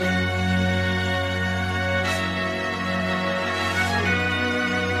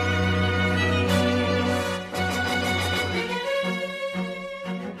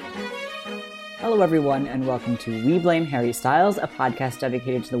Hello, everyone, and welcome to We Blame Harry Styles, a podcast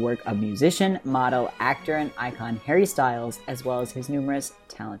dedicated to the work of musician, model, actor, and icon Harry Styles, as well as his numerous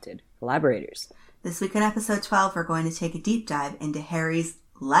talented collaborators. This week on episode 12, we're going to take a deep dive into Harry's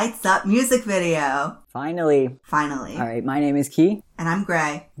Lights Up music video. Finally. All right, my name is Key. And I'm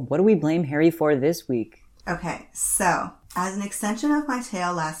Gray. What do we blame Harry for this week? Okay, so, as an extension of my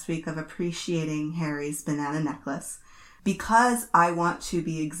tale last week of appreciating Harry's banana necklace, because I want to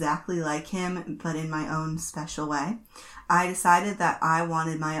be exactly like him, but in my own special way, I decided that I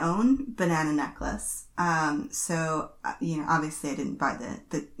wanted my own banana necklace. So, obviously I didn't buy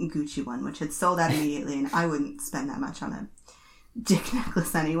the Gucci one, which had sold out immediately, and I wouldn't spend that much on a dick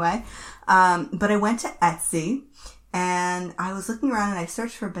necklace anyway. But I went to Etsy, and I was looking around, and I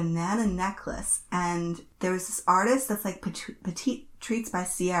searched for banana necklace, and there was this artist that's like Petite Treats by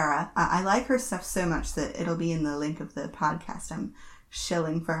Sierra. I like her stuff so much that it'll be in the link of the podcast. I'm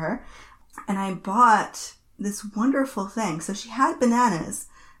shilling for her. And I bought this wonderful thing. So she had bananas,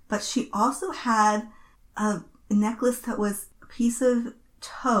 but she also had a necklace that was a piece of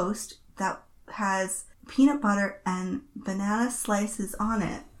toast that has peanut butter and banana slices on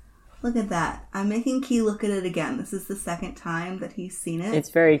it. Look at that. I'm making Key look at it again. This is the second time that he's seen it.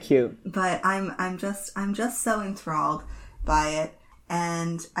 It's very cute. But I'm just so enthralled by it.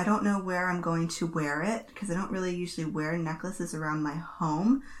 And I don't know where I'm going to wear it because I don't really usually wear necklaces around my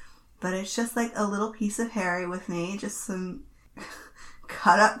home. But it's just like a little piece of Harry with me, just some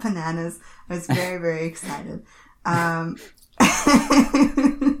cut up bananas. I was very, very excited. I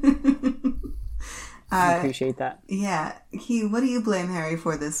appreciate that. Yeah. Key, what do you blame Harry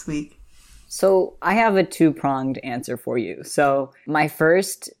for this week? So I have a two-pronged answer for you. So my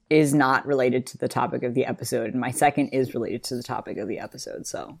first is not related to the topic of the episode, and my second is related to the topic of the episode.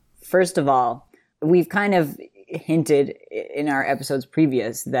 So first of all, we've kind of hinted in our episodes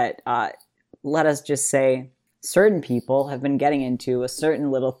previous that, let us just say, certain people have been getting into a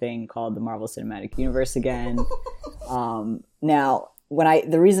certain little thing called the Marvel Cinematic Universe again. Now,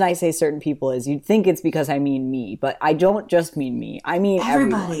 the reason I say certain people is you'd think it's because I mean me, but I don't just mean me. I mean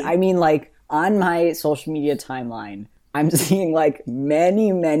everybody. I mean, like, on my social media timeline, I'm seeing, like,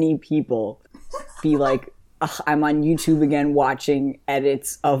 many people be like, I'm on YouTube again watching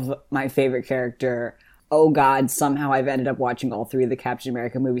edits of my favorite character. Oh, God, somehow I've ended up watching all 3 of the Captain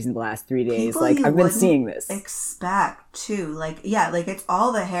America movies in the last 3 days. People like, I've been seeing this. Expect, too. Like, yeah, like, it's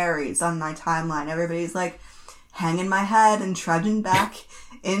all the Harrys on my timeline. Everybody's, like, hanging my head and trudging back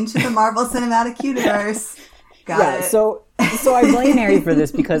into the Marvel Cinematic Universe. Got it. So I blame Harry for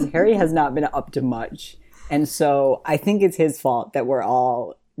this because Harry has not been up to much. And so I think it's his fault that we're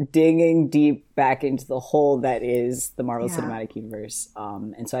all digging deep back into the hole that is the Marvel Cinematic Universe.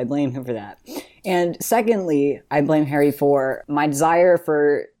 And so I blame him for that. And secondly, I blame Harry for my desire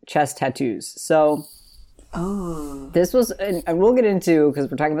for chest tattoos. So this was, and we'll get into, because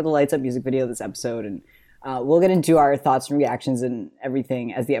we're talking about the Lights Up music video this episode, and we'll get into our thoughts and reactions and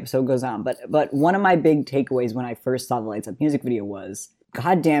everything as the episode goes on. But one of my big takeaways when I first saw the Lights Up music video was,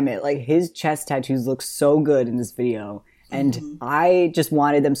 God damn it, like, his chest tattoos look so good in this video. And I just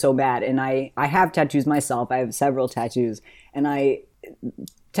wanted them so bad. And I have tattoos myself. I have several tattoos. And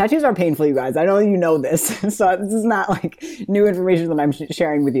tattoos are painful, you guys. I know you know this. So this is not, like, new information that I'm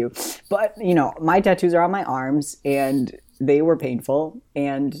sharing with you. But, my tattoos are on my arms, and they were painful.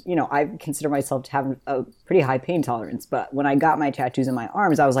 And, I consider myself to have a pretty high pain tolerance. But when I got my tattoos on my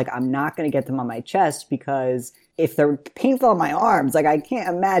arms, I was like, I'm not going to get them on my chest, because if they're painful on my arms, like, I can't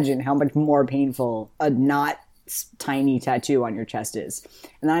imagine how much more painful a not tiny tattoo on your chest is.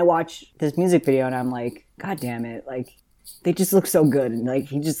 And then I watch this music video and I'm like, God damn it, like, they just look so good, and like,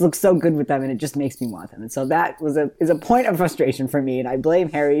 he just looks so good with them, and it just makes me want them. And so that is a point of frustration for me, and I blame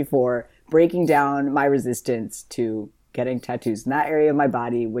Harry for breaking down my resistance to getting tattoos in that area of my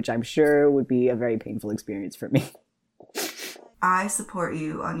body, which I'm sure would be a very painful experience for me. I support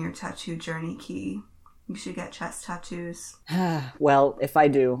you on your tattoo journey, Key. You should get chest tattoos. Well, if I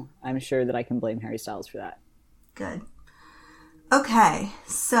do, I'm sure that I can blame Harry Styles for that. Good. Okay,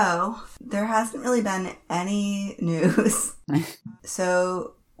 so there hasn't really been any news.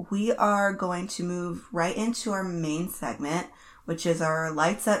 So we are going to move right into our main segment, which is our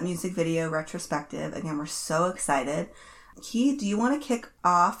Lights Up music video retrospective. Again, we're so excited. Key, do you want to kick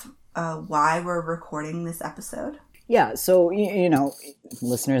off why we're recording this episode? Yeah, so,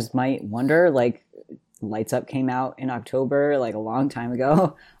 listeners might wonder, like, Lights Up came out in October, like, a long time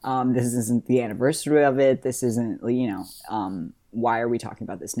ago. This isn't the anniversary of it. This isn't, why are we talking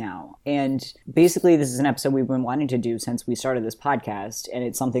about this now? And basically, this is an episode we've been wanting to do since we started this podcast, and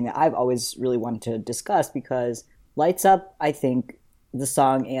it's something that I've always really wanted to discuss because Lights Up, I think, the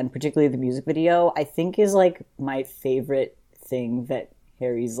song and particularly the music video, I think is like my favorite thing that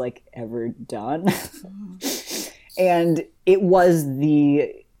Harry's like ever done. And it was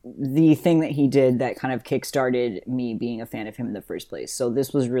the thing that he did that kind of kickstarted me being a fan of him in the first place. So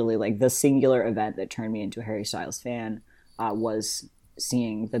this was really like the singular event that turned me into a Harry Styles fan, was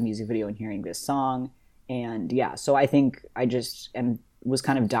seeing the music video and hearing this song. And yeah, so I think I just was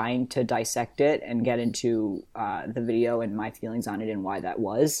kind of dying to dissect it and get into the video and my feelings on it and why that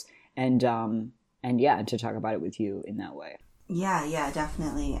was. And yeah, to talk about it with you in that way. Yeah,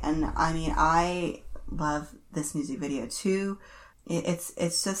 definitely. And I mean, I love this music video too.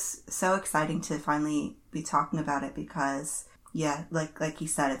 It's just so exciting to finally be talking about it because, yeah, like you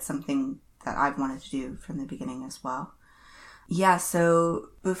said, it's something that I've wanted to do from the beginning as well. Yeah, so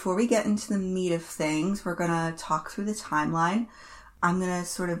before we get into the meat of things, we're going to talk through the timeline. I'm going to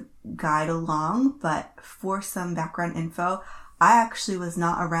sort of guide along, but for some background info, I actually was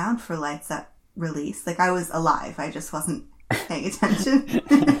not around for Lights Up release. Like, I was alive. I just wasn't paying attention.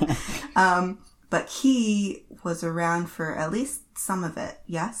 But he was around for at least some of it,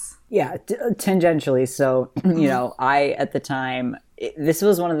 yes? Yeah, tangentially. So, you know, I, at the time, this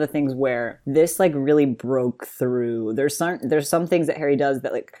was one of the things where this, like, really broke through. There's some things that Harry does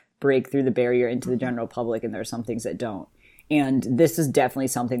that, like, break through the barrier into the general public, and there are some things that don't. And this is definitely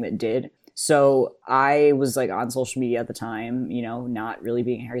something that did. So I was like on social media at the time, you know, not really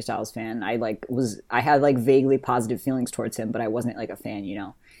being a Harry Styles fan. I had like vaguely positive feelings towards him, but I wasn't like a fan, you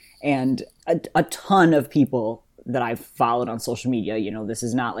know. And a ton of people that I've followed on social media, you know, this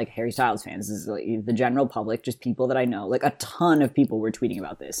is not like Harry Styles fans, this is like the general public, just people that I know, like a ton of people were tweeting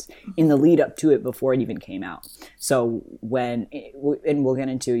about this in the lead up to it before it even came out. So and we'll get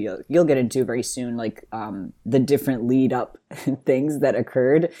into, you'll get into very soon, like the different lead up things that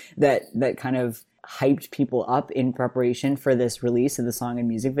occurred that kind of hyped people up in preparation for this release of the song and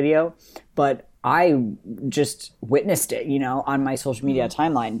music video. But I just witnessed it, you know, on my social media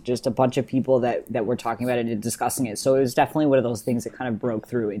timeline, just a bunch of people that were talking about it and discussing it. So it was definitely one of those things that kind of broke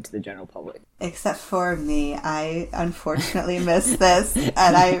through into the general public. Except for me. I unfortunately missed this,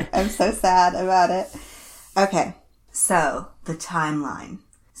 and I'm so sad about it. Okay, so the timeline.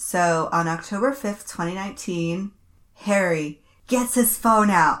 So on October 5th, 2019, Harry gets his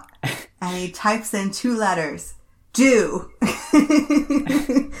phone out, and he types in 2 letters. Do.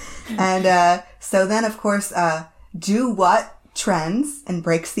 And so then, of course, Do What trends and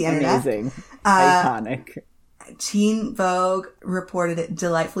breaks the internet. Amazing. Iconic. Teen Vogue reported it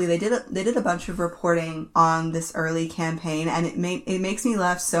delightfully. They did a bunch of reporting on this early campaign, and it makes me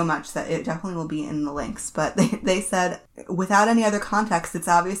laugh so much that it definitely will be in the links. But they said, without any other context, it's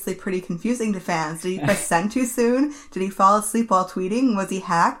obviously pretty confusing to fans. Did he press send too soon? Did he fall asleep while tweeting? Was he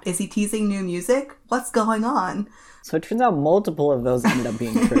hacked? Is he teasing new music? What's going on? So it turns out multiple of those ended up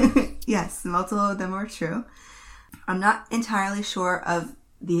being true. Yes, multiple of them were true. I'm not entirely sure of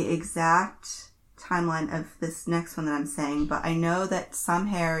the exact timeline of this next one that I'm saying, but I know that some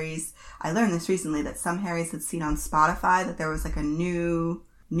Harrys, I learned this recently, that some Harrys had seen on Spotify that there was like a new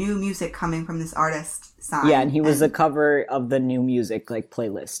music coming from this artist sign. Yeah, and he was the cover of the new music like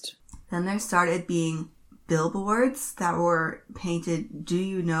playlist. Then there started being billboards that were painted, Do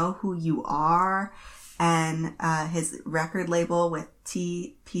You Know Who You Are? And his record label with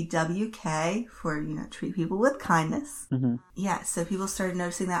TPWK for, you know, treat people with kindness. Mm-hmm. Yeah, so people started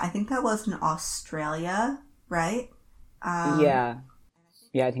noticing that. I think that was in Australia, right? Yeah,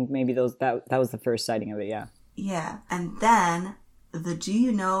 I think maybe that was the first sighting of it, yeah. Yeah, and then the Do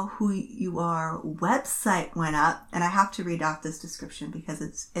You Know Who You Are website went up, and I have to read out this description because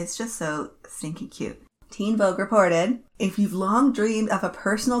it's just so stinky cute. Teen Vogue reported, if you've long dreamed of a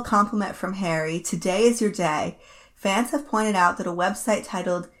personal compliment from Harry, today is your day. Fans have pointed out that a website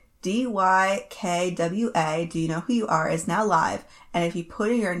titled DYKWA, Do You Know Who You Are, is now live, and if you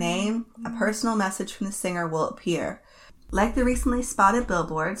put in your name, a personal message from the singer will appear. Like the recently spotted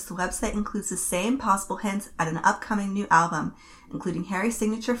billboards, the website includes the same possible hints at an upcoming new album, including Harry's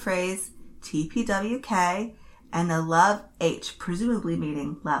signature phrase, TPWK, and the Love H, presumably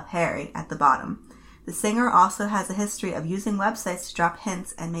meaning Love Harry, at the bottom. The singer also has a history of using websites to drop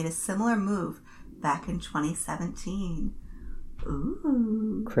hints and made a similar move back in 2017.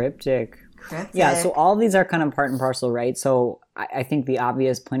 Ooh. Cryptic. Yeah, so all of these are kind of part and parcel, right? So I think the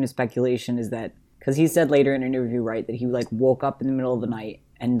obvious point of speculation is that, because he said later in an interview, right, that he like woke up in the middle of the night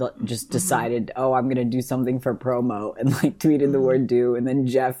and just decided, I'm going to do something for promo, and like tweeted the word do. And then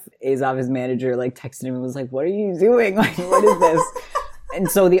Jeff Azov, his manager, like texted him and was like, what are you doing? Like, what is this? And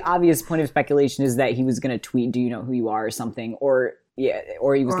so the obvious point of speculation is that he was going to tweet, Do You Know Who You Are, or something, or Yeah,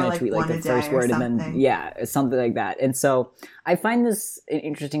 or he was going to like tweet like the first word and then, something like that. And so I find this an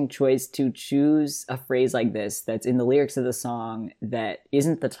interesting choice to choose a phrase like this that's in the lyrics of the song that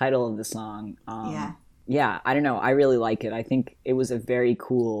isn't the title of the song. Yeah, I don't know. I really like it. I think it was a very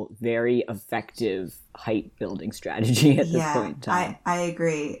cool, very effective hype building strategy at this point in time. I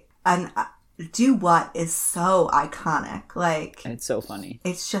agree. And Do What is so iconic. Like, it's so funny.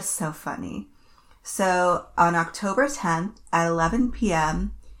 It's just so funny. So on October 10th at 11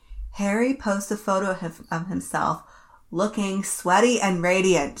 p.m., Harry posts a photo of himself looking sweaty and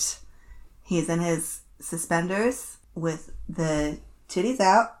radiant. He's in his suspenders with the titties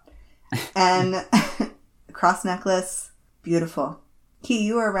out and cross necklace. Beautiful. Key,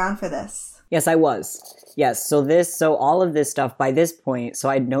 you were around for this. Yes, I was. Yes, so all of this stuff by this point, so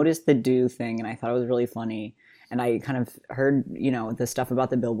I'd noticed the do thing and I thought it was really funny. And I kind of heard, the stuff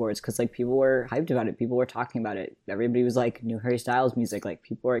about the billboards because, like, people were hyped about it. People were talking about it. Everybody was like, new Harry Styles music. Like,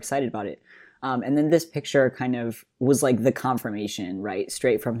 people were excited about it. And then this picture kind of was like the confirmation, right?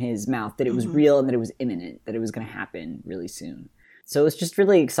 Straight from his mouth that it was real and that it was imminent, that it was going to happen really soon. So it's just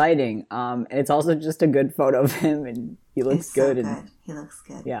really exciting. And it's also just a good photo of him and he looks good. And he looks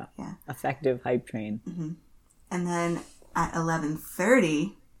good. Yeah. Effective hype train. Mm-hmm. And then at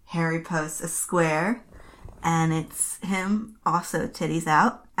 11:30, Harry posts a square. And it's him also titties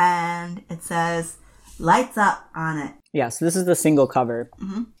out. And it says, lights up on it. Yeah, so this is the single cover.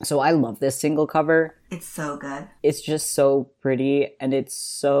 Mm-hmm. So I love this single cover. It's so good. It's just so pretty. And it's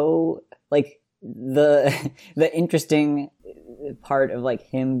so, like, the interesting part of, like,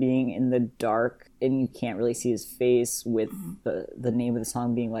 him being in the dark. And you can't really see his face with the name of the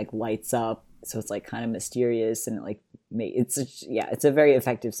song being, like, lights up. So it's, like, kind of mysterious. And, like, it's a very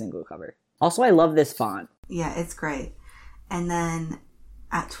effective single cover. Also, I love this font. Yeah, it's great. And then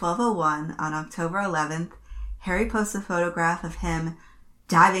at 12:01 on October 11th, Harry posts a photograph of him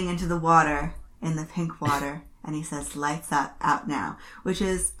diving into the water, in the pink water, and he says, lights up, out now, which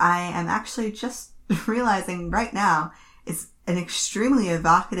is, I am actually just realizing right now, is an extremely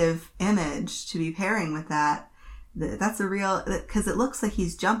evocative image to be pairing with that. That's a real, because it looks like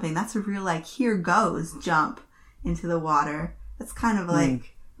he's jumping. That's a real, like, here goes jump into the water. That's kind of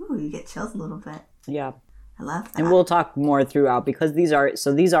like, ooh, you get chills a little bit. Yeah. I love that. And we'll talk more throughout because these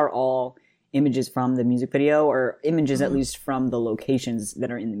are all images from the music video, or images at least from the locations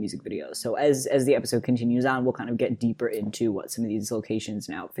that are in the music video. So as the episode continues on, we'll kind of get deeper into what some of these locations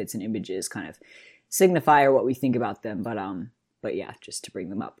and outfits and images kind of signify or what we think about them. But yeah, just to bring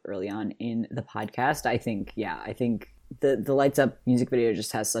them up early on in the podcast, I think the Lights Up music video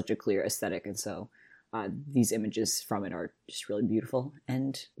just has such a clear aesthetic, and so these images from it are just really beautiful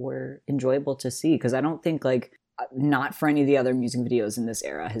and were enjoyable to see, because I don't think, like, not for any of the other music videos in this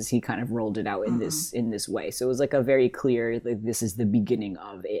era has he kind of rolled it out in this way. So it was like a very clear, like, this is the beginning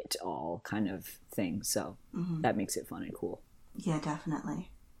of it all kind of thing. So that makes it fun and cool. Yeah,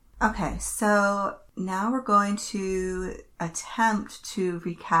 definitely. Okay, so now we're going to attempt to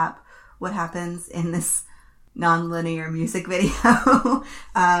recap what happens in this non-linear music video.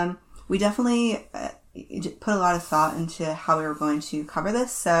 We definitely put a lot of thought into how we were going to cover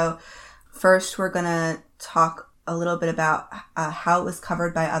this. So first we're going to talk a little bit about how it was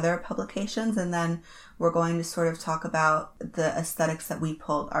covered by other publications, and then we're going to sort of talk about the aesthetics that we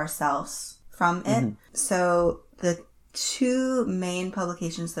pulled ourselves from it. So the two main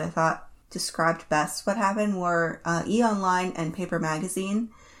publications that I thought described best what happened were E! Online and Paper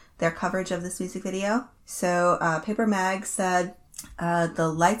Magazine, their coverage of this music video. So Paper Mag said,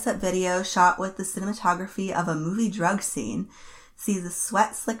 the Lights Up video, shot with the cinematography of a movie drug scene, sees a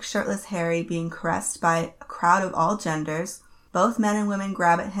sweat-slick, shirtless Harry being caressed by a crowd of all genders. Both men and women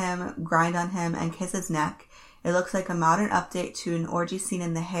grab at him, grind on him, and kiss his neck. It looks like a modern update to an orgy scene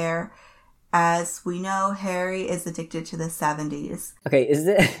in The Hair. As we know, Harry is addicted to the 70s. Okay, is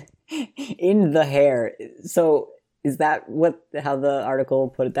it in The Hair? So is that how the article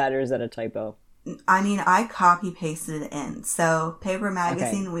put that, or is that a typo? I mean, I copy-pasted it in. So, Paper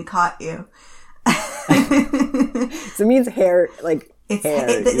Magazine, okay. We caught you. So it means hair, like, it's hair.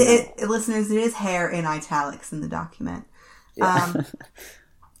 Listeners, it is hair in italics in the document. Yeah.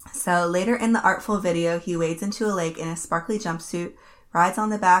 So, later in the artful video, he wades into a lake in a sparkly jumpsuit, rides on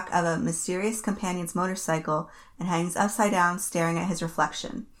the back of a mysterious companion's motorcycle, and hangs upside down staring at his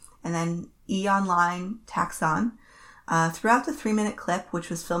reflection. And then E! Online tacks on. Throughout the 3-minute clip, which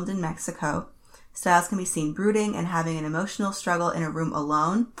was filmed in Mexico, Styles can be seen brooding and having an emotional struggle in a room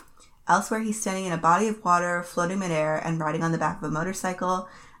alone. Elsewhere, he's standing in a body of water, floating midair, and riding on the back of a motorcycle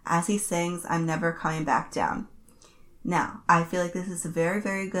as he sings, "I'm Never Coming Back Down." Now, I feel like this is a very,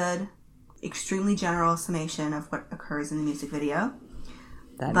 very good extremely general summation of what occurs in the music video.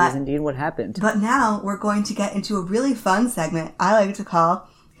 That is indeed what happened. But now we're going to get into a really fun segment I like to call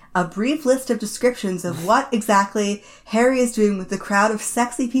a brief list of descriptions of what exactly Harry is doing with the crowd of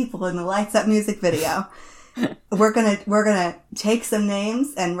sexy people in the Lights Up music video. We're gonna take some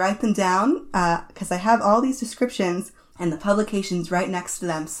names and write them down, because I have all these descriptions and the publications right next to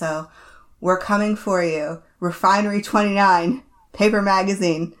them. So we're coming for you. Refinery 29, Paper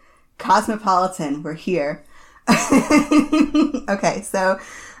Magazine, Cosmopolitan, we're here. Okay, so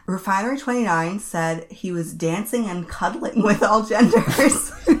Refinery 29 said he was dancing and cuddling with all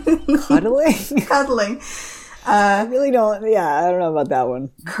genders. Cuddling? Cuddling. I really don't, I don't know about that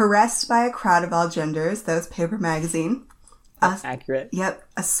one. Caressed by a crowd of all genders, that was Paper Magazine. That's accurate. Yep.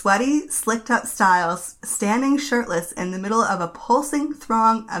 A sweaty, slicked-up Styles standing shirtless in the middle of a pulsing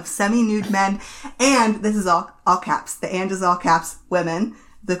throng of semi-nude men, and, this is all caps, the and is all caps, women,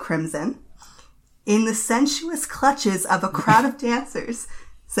 the Crimson. In the sensuous clutches of a crowd of dancers,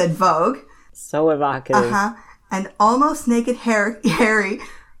 said Vogue. So evocative. Uh-huh. And almost naked Harry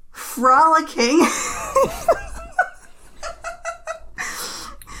frolicking...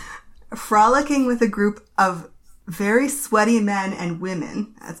 frolicking with a group of very sweaty men and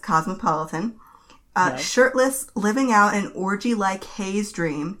women, as Cosmopolitan, shirtless, living out an orgy-like haze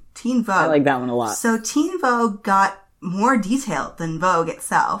dream, Teen Vogue. I like that one a lot. So Teen Vogue got more detailed than Vogue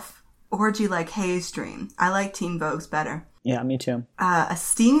itself. Orgy-like haze dream. I like Teen Vogue's better. Yeah, me too. A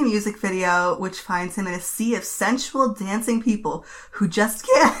steamy music video which finds him in a sea of sensual dancing people who just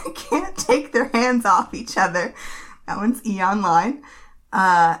can't take their hands off each other. That one's E! Online.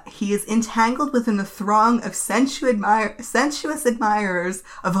 He is entangled within a throng of sensuous admirers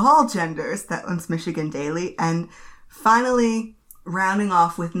of all genders. That one's Michigan Daily. And finally, rounding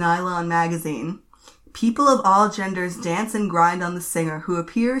off with Nylon Magazine. People of all genders dance and grind on the singer, who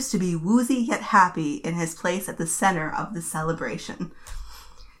appears to be woozy yet happy in his place at the center of the celebration.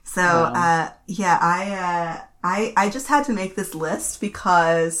 So, wow. I just had to make this list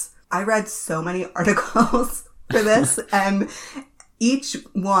because I read so many articles for this, and each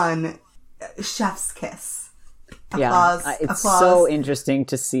one, chef's kiss. Applause. Yeah, it's applause. So interesting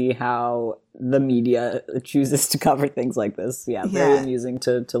to see how the media chooses to cover things like this. Yeah, very amusing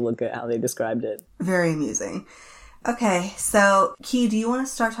to look at how they described it. Very amusing. Okay, so Key, do you want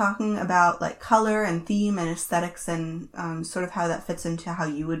to start talking about like color and theme and aesthetics and sort of how that fits into how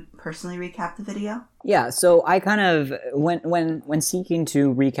you would personally recap the video? Yeah, so I kind of when seeking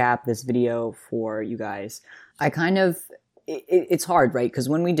to recap this video for you guys, I kind of it's hard, right? Because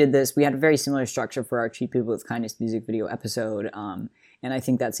when we did this, we had a very similar structure for our Treat People with Kindness music video episode, and I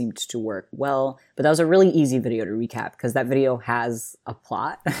think that seemed to work well. But that was a really easy video to recap because that video has a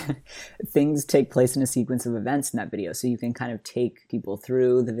plot. Things take place in a sequence of events in that video, so you can kind of take people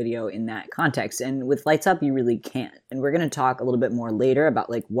through the video in that context. And with Lights Up, you really can't. And we're going to talk a little bit more later about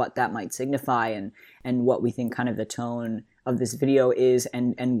like what that might signify and what we think kind of the tone of this video is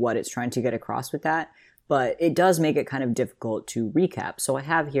and what it's trying to get across with that. But it does make it kind of difficult to recap. So I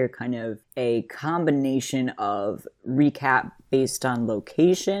have here kind of a combination of recap based on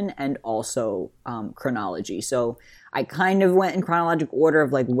location and also chronology. So I kind of went in chronological order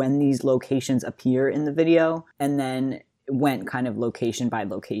of like when these locations appear in the video, and then went kind of location by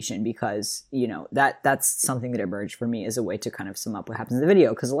location because, you know, that's something that emerged for me as a way to kind of sum up what happens in the video.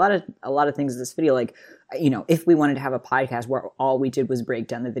 Because a lot of things in this video, like, you know, if we wanted to have a podcast where all we did was break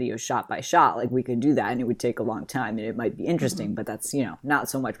down the video shot by shot, like we could do that and it would take a long time and it might be interesting, but that's, you know, not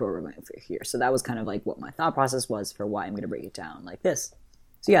so much what we're going for here. So that was kind of like what my thought process was for why I'm going to break it down like this.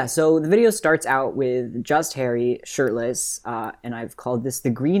 So yeah, so the video starts out with just Harry shirtless, and I've called this the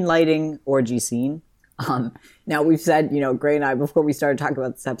green lighting orgy scene. Now we've said, you know, Gray and I, before we started talking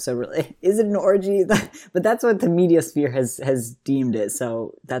about this episode, really, is it an orgy? But that's what the media sphere has deemed it.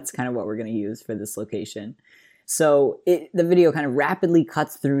 So that's kind of what we're going to use for this location. So the video kind of rapidly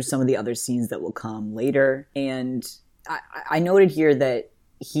cuts through some of the other scenes that will come later. And I noted here that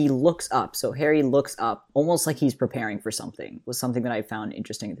he looks up. So Harry looks up almost like he's preparing for something, was something that I found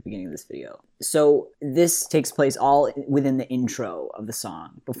interesting at the beginning of this video. So this takes place all within the intro of the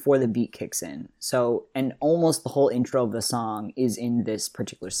song before the beat kicks in. So, and almost the whole intro of the song is in this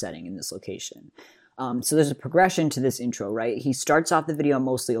particular setting, in this location. So there's a progression to this intro, right? He starts off the video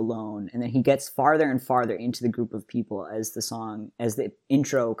mostly alone, and then he gets farther and farther into the group of people as the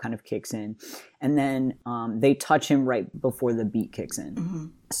intro kind of kicks in. And then they touch him right before the beat kicks in. Mm-hmm.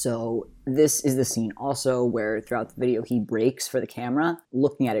 So this is the scene also where throughout the video he breaks for the camera,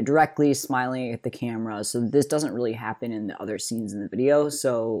 looking at it directly, smiling at the camera. So this doesn't really happen in the other scenes in the video.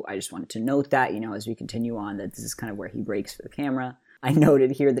 So I just wanted to note that, you know, as we continue on, that this is kind of where he breaks for the camera. I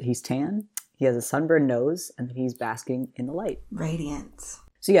noted here that he's tan, he has a sunburned nose, and that he's basking in the light. Radiant.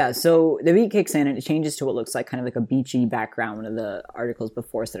 So yeah, so the beat kicks in and it changes to what looks like kind of like a beachy background. One of the articles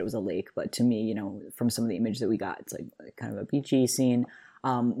before said it was a lake, but to me, from some of the images that we got, it's like kind of a beachy scene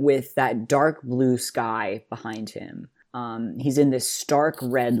with that dark blue sky behind him. He's in this stark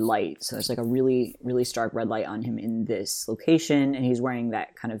red light. So there's like a really, really stark red light on him in this location. And he's wearing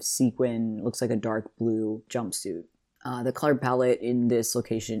that kind of sequin, looks like a dark blue jumpsuit. The color palette in this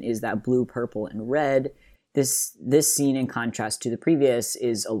location is that blue, purple, and red. This scene, in contrast to the previous,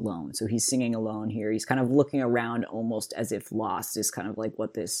 is alone. So he's singing alone here. He's kind of looking around almost as if lost is kind of like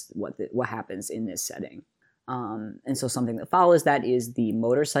what happens in this setting. And so something that follows that is the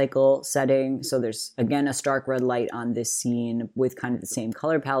motorcycle setting. So there's, again, a stark red light on this scene with kind of the same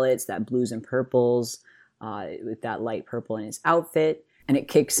color palettes, that blues and purples, with that light purple in his outfit. And it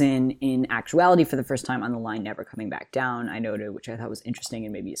kicks in actuality for the first time on the line Never Coming Back Down, I noted, which I thought was interesting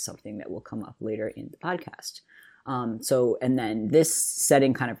and maybe is something that will come up later in the podcast. And then this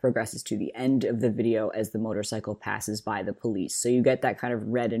setting kind of progresses to the end of the video as the motorcycle passes by the police. So you get that kind of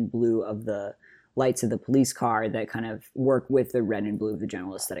red and blue of the lights of the police car that kind of work with the red and blue of the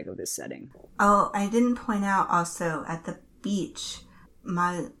general aesthetic of this setting. Oh, I didn't point out also at the beach,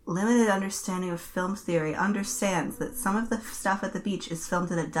 my limited understanding of film theory understands that some of the stuff at the beach is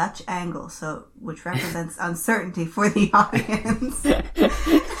filmed at a Dutch angle, which represents uncertainty for the audience.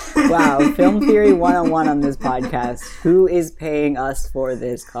 Wow, film theory 101 on this podcast. Who is paying us for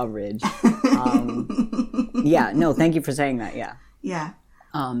this coverage? Thank you for saying that, yeah. Yeah.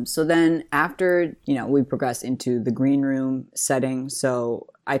 So then after, we progress into the green room setting. So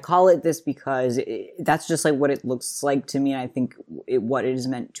I call it this because that's just like what it looks like to me. I think what it is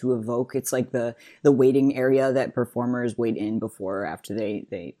meant to evoke. It's like the waiting area that performers wait in before or after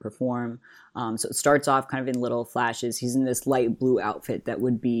they perform. So it starts off kind of in little flashes. He's in this light blue outfit that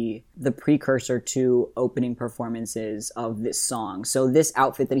would be the precursor to opening performances of this song. So this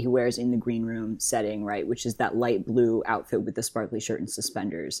outfit that he wears in the green room setting, right, which is that light blue outfit with the sparkly shirt and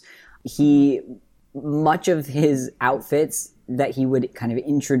suspenders. Much of his outfits that he would kind of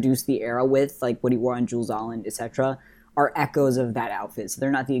introduce the era with, like what he wore on Jules Holland, etc., are echoes of that outfit. So they're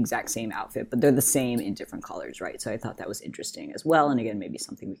not the exact same outfit, but they're the same in different colors, right? So I thought that was interesting as well. And again, maybe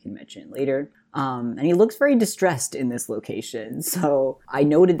something we can mention later. And he looks very distressed in this location. So I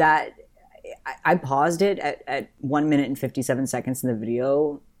noted that. I paused it at 1 minute and 57 seconds in the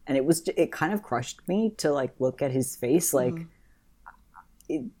video, and it kind of crushed me to like look at his face. Like,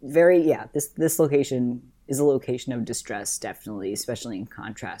 this location is a location of distress, definitely, especially in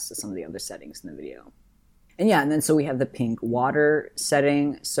contrast to some of the other settings in the video. And then so we have the pink water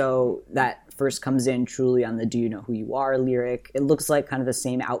setting. So that first comes in truly on the Do You Know Who You Are lyric. It looks like kind of the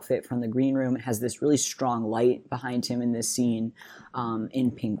same outfit from the green room. It has this really strong light behind him in this scene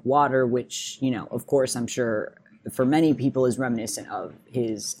in pink water, which, of course, I'm sure for many people is reminiscent of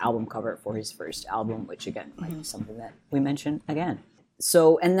his album cover for his first album, which again, might be something that we mention again.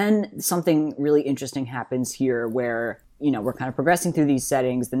 So, and then something really interesting happens here where, we're kind of progressing through these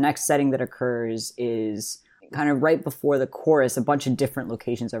settings. The next setting that occurs is kind of right before the chorus. A bunch of different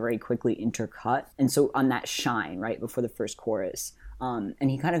locations are very quickly intercut. And so on that shine, right before the first chorus,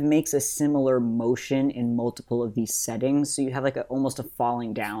 and he kind of makes a similar motion in multiple of these settings. So you have like almost a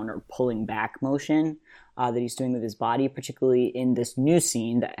falling down or pulling back motion that he's doing with his body, particularly in this new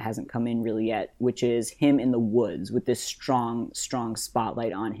scene that hasn't come in really yet, which is him in the woods with this strong, strong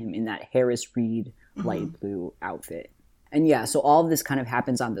spotlight on him in that Harris Reed light blue outfit. And so all of this kind of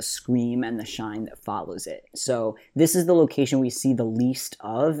happens on the scream and the shine that follows it. So this is the location we see the least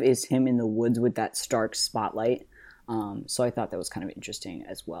of, is him in the woods with that stark spotlight. So I thought that was kind of interesting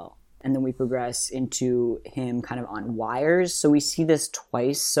as well. And then we progress into him kind of on wires. So we see this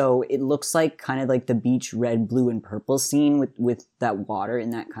twice. So it looks like kind of like the beach red, blue, and purple scene with that water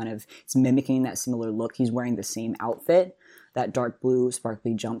in that kind of, it's mimicking that similar look. He's wearing the same outfit, that dark blue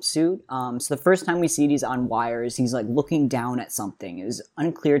sparkly jumpsuit. So the first time we see it, he's on wires. He's like looking down at something. It was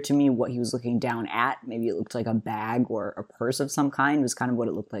unclear to me what he was looking down at. Maybe it looked like a bag or a purse of some kind was kind of what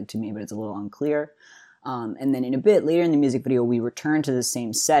it looked like to me, but it's a little unclear. And then in a bit later in the music video, we return to the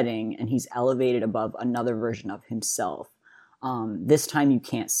same setting and he's elevated above another version of himself. This time you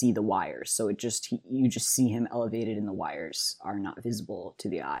can't see the wires. So you just see him elevated and the wires are not visible to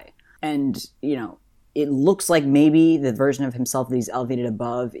the eye. And, it looks like maybe the version of himself that he's elevated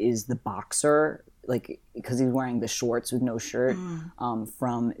above is the boxer, like because he's wearing the shorts with no shirt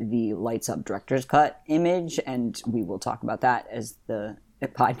from the Lights Up director's cut image. And we will talk about that as the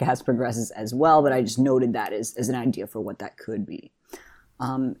podcast progresses as well. But I just noted that as an idea for what that could be.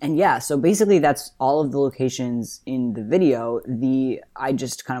 And yeah, so basically that's all of the locations in the video. I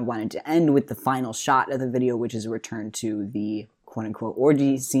just kind of wanted to end with the final shot of the video, which is a return to the quote-unquote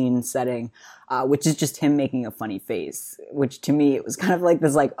orgy scene setting, which is just him making a funny face, which to me, it was kind of like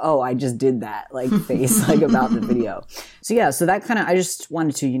this, like, oh, I just did that, like, face, like, about the video. So yeah, so that kind of, I just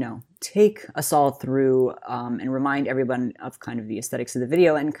wanted to, take us all through and remind everyone of kind of the aesthetics of the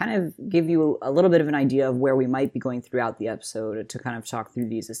video and kind of give you a little bit of an idea of where we might be going throughout the episode to kind of talk through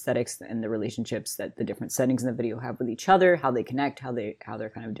these aesthetics and the relationships that the different settings in the video have with each other, how they connect, how they're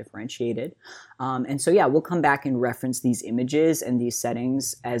kind of differentiated. And so yeah, we'll come back and reference these images and these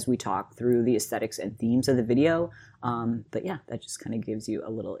settings as we talk through the aesthetics and themes of the video. But yeah, that just kind of gives you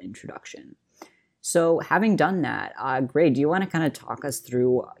a little introduction. So having done that, Gray, do you want to kind of talk us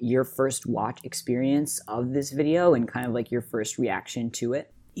through your first watch experience of this video and kind of like your first reaction to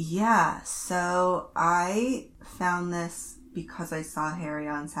it? Yeah, so I found this because I saw Harry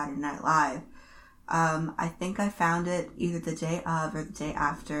on Saturday Night Live. I think I found it either the day of or the day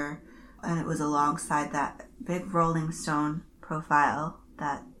after, and it was alongside that big Rolling Stone profile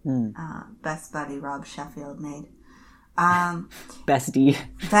that best buddy Rob Sheffield made. Bestie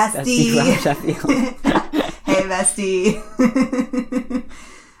Rob Sheffield. Hey, bestie.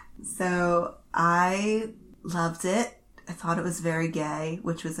 So I loved it. I thought it was very gay,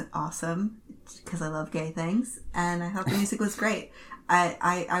 which was awesome because I love gay things, and I thought the music was great.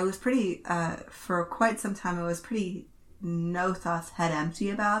 I was pretty for quite some time. I was pretty no thoughts head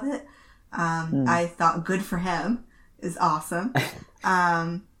empty about it. I thought good for him is awesome.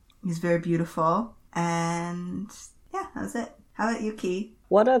 He's very beautiful, and yeah, that was it. How about you, Key?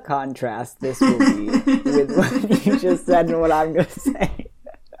 What a contrast this will be with what you just said and what I'm going to say.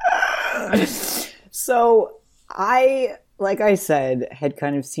 So I, like I said, had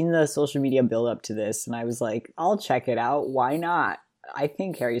kind of seen the social media build up to this, and I was like, I'll check it out. Why not? I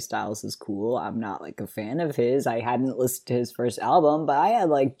think Harry Styles is cool. I'm not like a fan of his. I hadn't listened to his first album, but I had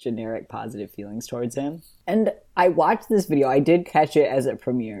like generic positive feelings towards him. And I watched this video. I did catch it as it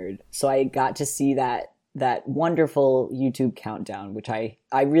premiered. So I got to see that wonderful YouTube countdown, which I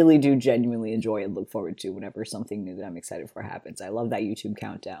really do genuinely enjoy and look forward to whenever something new that I'm excited for happens. I love that YouTube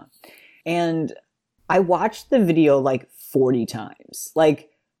countdown. And I watched the video like 40 times. Like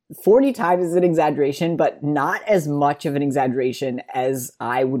 40 times is an exaggeration, but not as much of an exaggeration as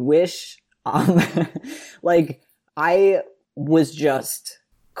I would wish. Like I was just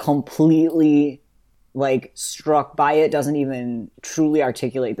completely like struck by it. Doesn't even truly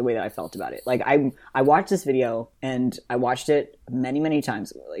articulate the way that I felt about it. Like I watched this video and I watched it many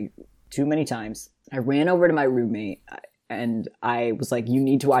times, like too many times. I ran over to my roommate and I was like, you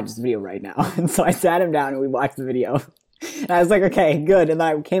need to watch this video right now. And so I sat him down and we watched the video. And I was like, okay, good. And then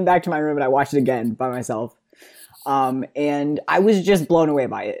I came back to my room and I watched it again by myself. And I was just blown away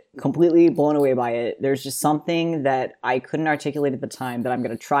by it, completely blown away by it. There's just something that I couldn't articulate at the time that I'm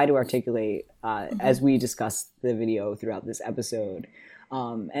going to try to articulate as we discuss the video throughout this episode.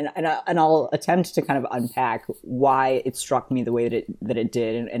 And I'll attempt to kind of unpack why it struck me the way that it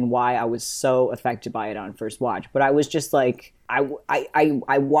did and why I was so affected by it on first watch. But I was just like,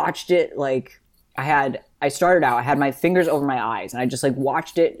 I watched it like I started out, I had my fingers over my eyes and I just like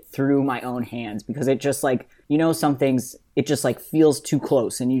watched it through my own hands because it just like, some things, it just like feels too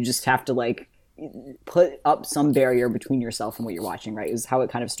close and you just have to like put up some barrier between yourself and what you're watching, right? Is how it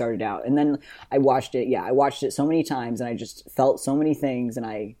kind of started out. And then I watched it so many times and I just felt so many things and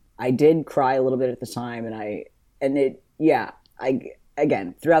I did cry a little bit at the time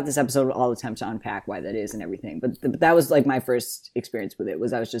again, throughout this episode, I'll attempt to unpack why that is and everything. But that was like my first experience with it,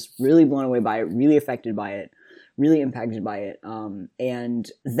 was I was just really blown away by it, really affected by it, really impacted by it.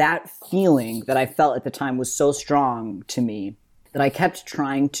 And that feeling that I felt at the time was so strong to me that I kept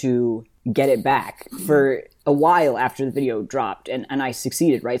trying to get it back for a while after the video dropped. And I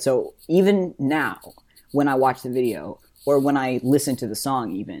succeeded, right? So even now, when I watch the video or when I listen to the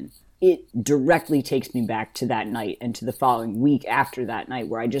song even, it directly takes me back to that night and to the following week after that night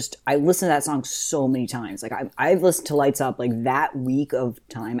where I listened to that song so many times. Like I've listened to Lights Up like that week of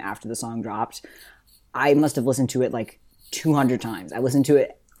time after the song dropped. I must have listened to it like 200 times. I listened to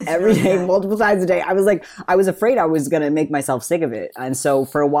it every day, multiple times a day. I was afraid I was going to make myself sick of it. And so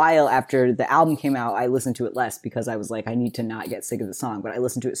for a while after the album came out, I listened to it less because I was like, I need to not get sick of the song. But I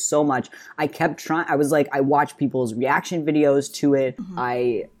listened to it so much. I kept trying. I was like, I watched people's reaction videos to it. Mm-hmm.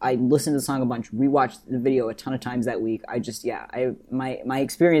 I listened to the song a bunch, rewatched the video a ton of times that week. My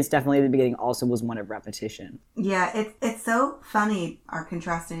experience definitely at the beginning also was one of repetition. Yeah, it's so funny, our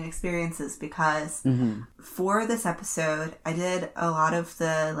contrasting experiences, because for this episode, I did a lot of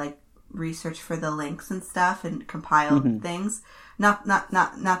the like research for the links and stuff and compiled things. Not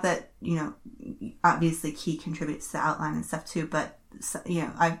that, you know, obviously Key contributes to the outline and stuff too, but, you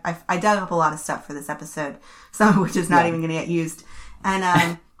know, I dug up a lot of stuff for this episode, some of which is not even going to get used. And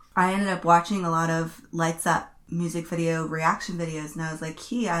I ended up watching a lot of Lights Up music video reaction videos, and I was like,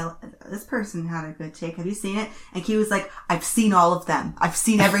 Key, this person had a good take. Have you seen it? And Key was like, I've seen all of them. I've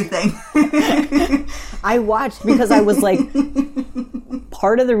seen everything. I watched because I was like,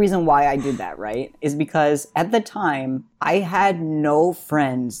 part of the reason why I did that, right, is because at the time I had no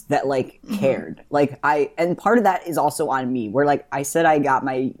friends that like cared. Like and part of that is also on me, where like I said I got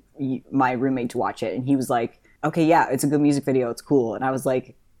my roommate to watch it, and he was like, okay, yeah, it's a good music video, it's cool. And I was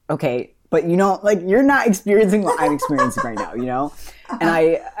like, okay, but you know, like, you're not experiencing what I'm experiencing right now, you know? And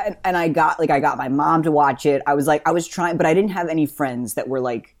I got my mom to watch it. I was trying, but I didn't have any friends that were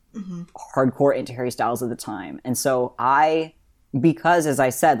like hardcore into Harry Styles at the time. And so because as I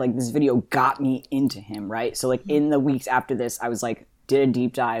said, like, this video got me into him, right? So like in the weeks after this, I was like, did a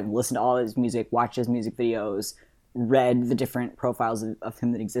deep dive, listened to all his music, watched his music videos, read the different profiles of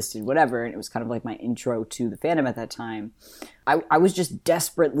him that existed, whatever, and it was kind of like my intro to the fandom at that time. I was just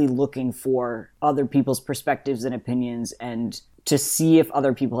desperately looking for other people's perspectives and opinions, and to see if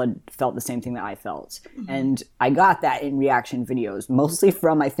other people had felt the same thing that I felt. And I got that in reaction videos, mostly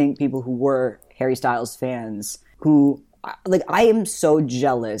from, I think, people who were Harry Styles fans, who, like, I am so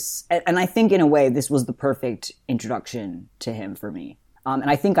jealous, and I think in a way this was the perfect introduction to him for me.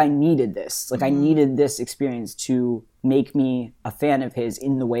 And I think I needed this. Like, I needed this experience to make me a fan of his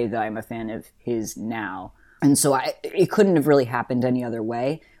in the way that I'm a fan of his now. And so it couldn't have really happened any other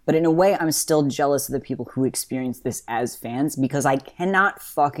way. But in a way, I'm still jealous of the people who experienced this as fans, because I cannot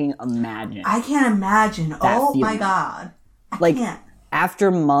fucking imagine. I can't imagine. Oh my God. I can't.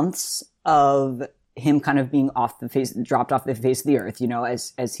 After months of him kind of being dropped off the face of the earth, you know,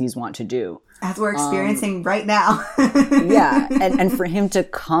 as he's wont to do. As we're experiencing right now. Yeah. And for him to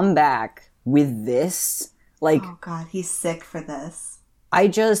come back with this, like... Oh God, he's sick for this. I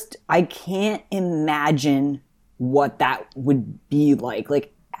can't imagine what that would be like.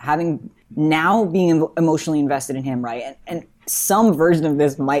 Like, being emotionally invested in him, right? And some version of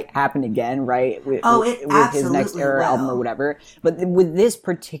this might happen again, right? With his next era album or whatever. But with this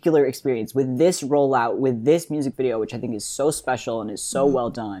particular experience, with this rollout, with this music video, which I think is so special and is so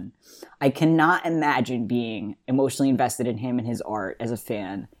well done, I cannot imagine being emotionally invested in him and his art as a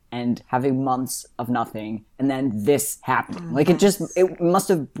fan and having months of nothing and then this happening. Like, it must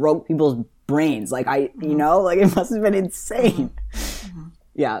have broke people's brains. Like, you know, like, it must have been insane.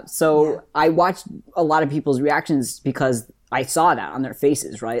 Yeah, so I watched a lot of people's reactions because I saw that on their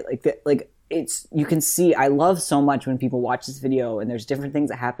faces, right? Like you can see, I love so much when people watch this video and there's different things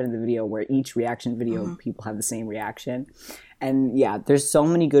that happen in the video where each reaction video, people have the same reaction. And yeah, there's so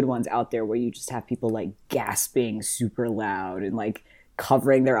many good ones out there where you just have people like gasping super loud and like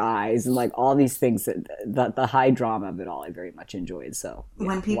covering their eyes and like all these things that the high drama of it all I very much enjoyed. So yeah,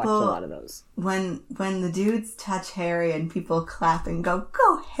 when people watched a lot of those. When the dudes touch Harry and people clap and go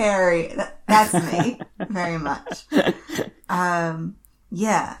Harry, that's me very much.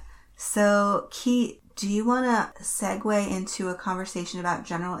 Yeah. So Key, do you want to segue into a conversation about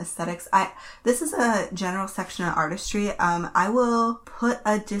general aesthetics? This is a general section of artistry. I will put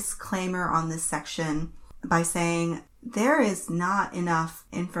a disclaimer on this section by saying there is not enough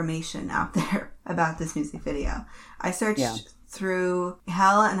information out there about this music video. I searched through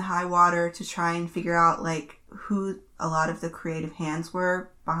hell and high water to try and figure out like who a lot of the creative hands were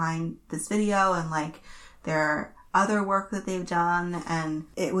behind this video and like their other work that they've done, and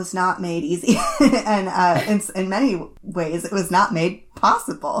it was not made easy. And in many ways it was not made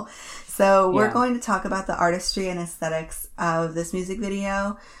possible. So we're going to talk about the artistry and aesthetics of this music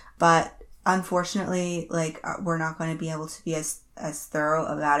video, but unfortunately, like, we're not going to be able to be as thorough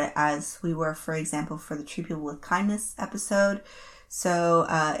about it as we were, for example, for the Treat People with Kindness episode. So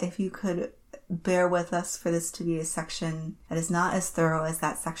if you could bear with us for this to be a section that is not as thorough as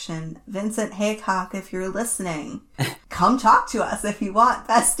that section. Vincent Haycock, if you're listening, come talk to us if you want,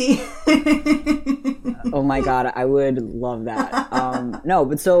 bestie. Oh my God, I would love that. No,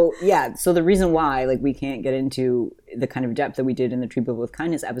 but so the reason why, like, we can't get into the kind of depth that we did in the Treat People with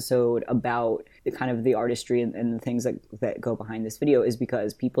Kindness episode about the kind of the artistry and the things that go behind this video is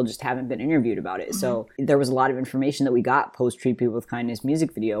because people just haven't been interviewed about it. Mm-hmm. So there was a lot of information that we got post Treat People with Kindness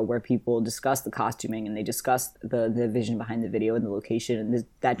music video where people discussed the costuming and they discussed the vision behind the video and the location, and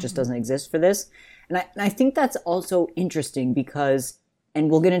that just doesn't exist for this. And I think that's also interesting because, and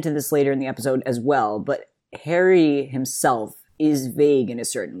we'll get into this later in the episode as well, but Harry himself is vague in a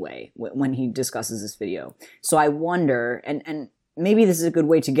certain way when he discusses this video. So I wonder, and maybe this is a good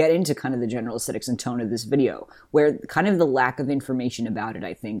way to get into kind of the general aesthetics and tone of this video, where kind of the lack of information about it,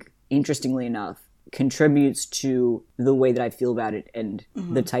 I think, interestingly enough, contributes to the way that I feel about it and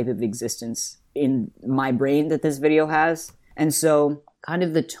the type of existence in my brain that this video has. And so kind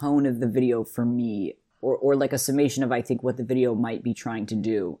of the tone of the video for me, or like a summation of, I think, what the video might be trying to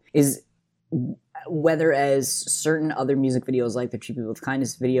do, is whether as certain other music videos like the Treat People with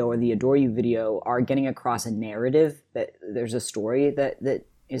Kindness video or the Adore You video are getting across a narrative, that there's a story that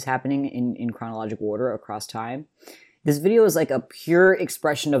is happening in chronological order across time. This video is like a pure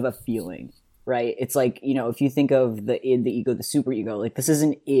expression of a feeling, right? It's like, you know, if you think of the id, the ego, the superego, like this is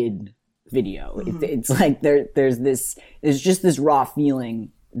an id video. It's like there's just this raw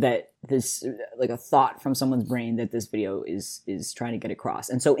feeling that this, like a thought from someone's brain that this video is trying to get across.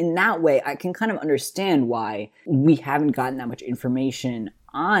 And so in that way, I can kind of understand why we haven't gotten that much information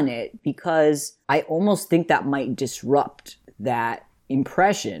on it, because I almost think that might disrupt that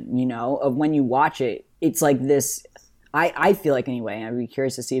impression, you know, of when you watch it. It's like this, I feel like anyway, and I'd be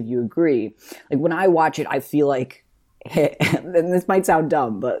curious to see if you agree. Like when I watch it, I feel like, and this might sound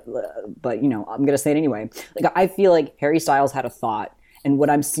dumb, but you know, I'm going to say it anyway. Like I feel like Harry Styles had a thought, and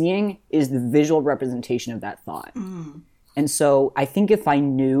what I'm seeing is the visual representation of that thought. And so I think if I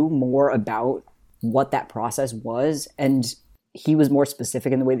knew more about what that process was, and he was more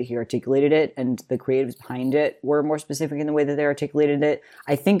specific in the way that he articulated it, and the creatives behind it were more specific in the way that they articulated it,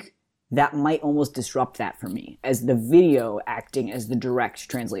 I think that might almost disrupt that for me, as the video acting as the direct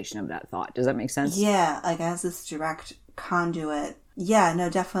translation of that thought. Does that make sense? Yeah, like as this direct conduit. Yeah, no,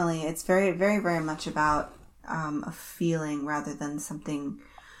 definitely. It's very, very, very much about a feeling rather than something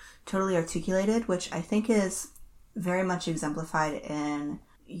totally articulated, which I think is very much exemplified in,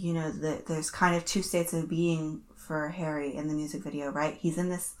 you know, there's kind of two states of being for Harry in the music video, right? He's in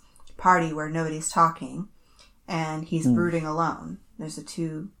this party where nobody's talking, and he's brooding alone. There's the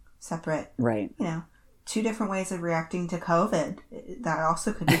two separate, right? You know, two different ways of reacting to COVID. That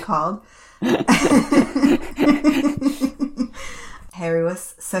also could be called. Harry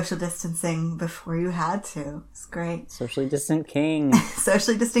was social distancing before you had to. It's great. Socially distant king.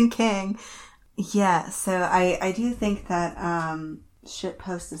 Socially distant king. Yeah, so I do think that,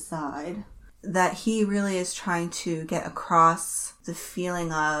 shitpost aside, that he really is trying to get across the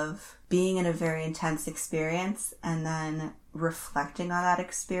feeling of being in a very intense experience and then reflecting on that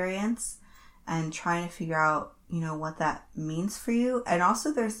experience and trying to figure out, you know, what that means for you. And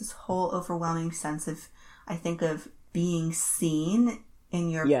also there's this whole overwhelming sense of, I think, of being seen in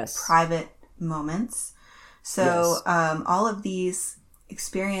your private moments. So all of these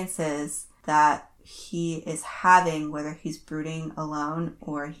experiences that he is having, whether he's brooding alone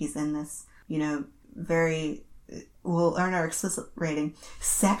or he's in this, you know, very, we'll earn our explicit rating,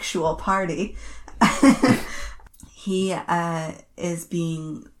 sexual party, he is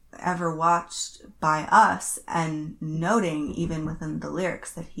being ever watched by us and noting, even within the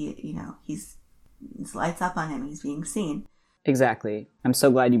lyrics, that he, you know, he's lights up on him, he's being seen. Exactly. I'm so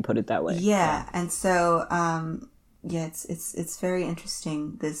glad you put it that way. Yeah. And so it's very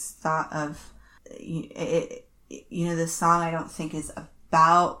interesting, this thought of you know, this song I don't think is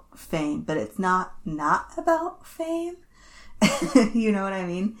about fame, but it's not about fame. You know what I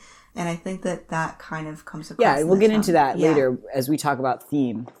mean? And I think that kind of comes across. Yeah, we'll get into that later as we talk about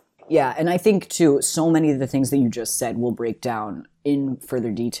theme. Yeah, and I think, too, so many of the things that you just said will break down in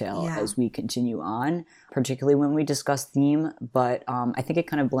further detail as we continue on, particularly when we discuss theme. But I think it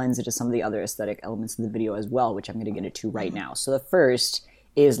kind of blends into some of the other aesthetic elements of the video as well, which I'm going to get into right now. So the first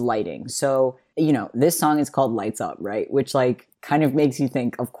is lighting. So, you know, this song is called Lights Up, right? Which, like, kind of makes you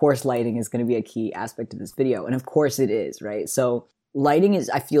think, of course, lighting is going to be a key aspect of this video. And of course it is, right? So lighting is,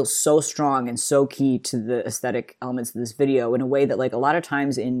 I feel, so strong and so key to the aesthetic elements of this video in a way that, like, a lot of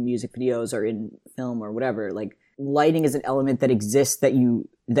times in music videos or in film or whatever, like, lighting is an element that exists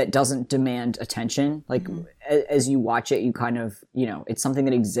that doesn't demand attention. Like, as you watch it, you kind of, you know, it's something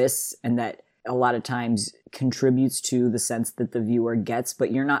that exists and that a lot of times contributes to the sense that the viewer gets,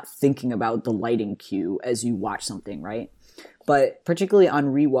 but you're not thinking about the lighting cue as you watch something, right? But particularly on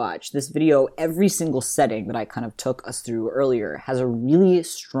rewatch, this video, every single setting that I kind of took us through earlier has a really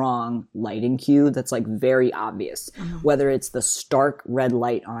strong lighting cue that's, like, very obvious. Whether it's the stark red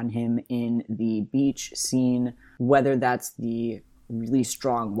light on him in the beach scene, whether that's the really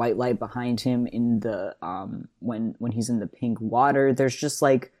strong white light behind him in the when he's in the pink water. There's just,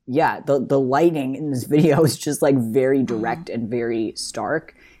 like, the lighting in this video is just, like, very direct and very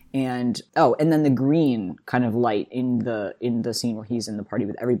stark. And then the green kind of light in the scene where he's in the party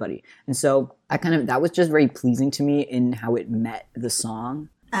with everybody. And so that was just very pleasing to me in how it met the song.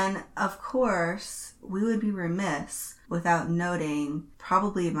 And of course, we would be remiss without noting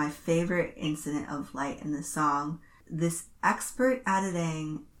probably my favorite incident of light in the song. This expert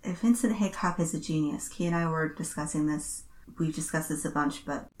editing, Vincent Haycock is a genius. Key and I were discussing this. We've discussed this a bunch,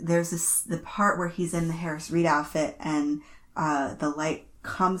 but there's the part where he's in the Harris Reed outfit and the light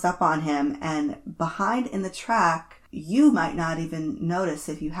comes up on him, and behind in the track, you might not even notice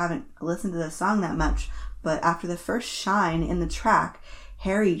if you haven't listened to the song that much, but after the first shine in the track,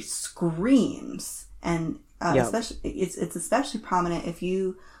 Harry screams, and especially it's especially prominent if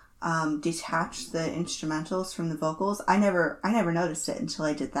you detach the instrumentals from the vocals. I never noticed it until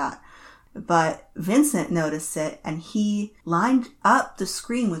I did that. But Vincent noticed it, and he lined up the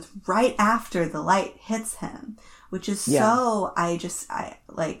screen with right after the light hits him, which is so, I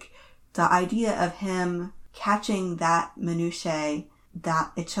like the idea of him catching that minutiae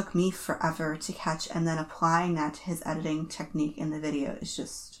that it took me forever to catch, and then applying that to his editing technique in the video is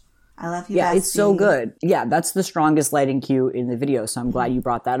just, I love you. Yeah, it's so good. Yeah, that's the strongest lighting cue in the video, so I'm glad you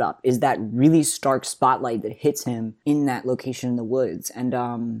brought that up, is that really stark spotlight that hits him in that location in the woods. And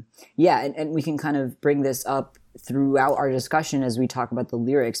and we can kind of bring this up throughout our discussion as we talk about the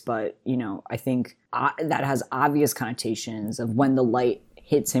lyrics, but, you know, I think that has obvious connotations of when the light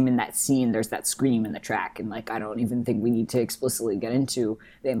hits him in that scene, there's that scream in the track, and like I don't even think we need to explicitly get into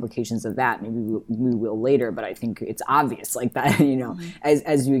the implications of that. Maybe we will later, but I think it's obvious like that, you know,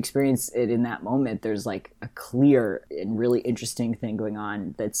 as you experience it in that moment, there's like a clear and really interesting thing going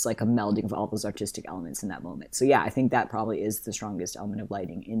on that's like a melding of all those artistic elements in that moment. So yeah, I think that probably is the strongest element of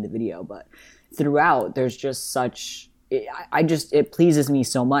lighting in the video, but throughout there's just such, it pleases me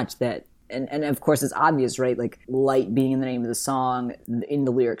so much that And of course, it's obvious, right? Like light being in the name of the song, in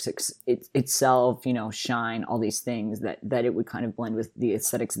the lyrics itself, you know, shine, all these things that it would kind of blend with the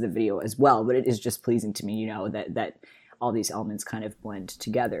aesthetics of the video as well. But it is just pleasing to me, you know, that all these elements kind of blend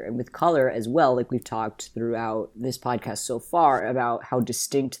together. And with color as well, like we've talked throughout this podcast so far about how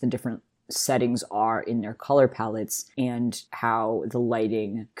distinct the different settings are in their color palettes and how the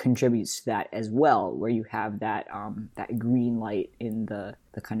lighting contributes to that as well, where you have that that green light in the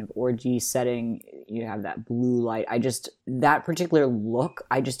kind of orgy setting, you have that blue light. That particular look,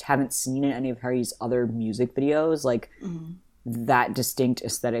 I just haven't seen in any of Harry's other music videos, like that distinct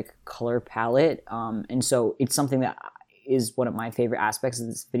aesthetic color palette. And so it's something that is one of my favorite aspects of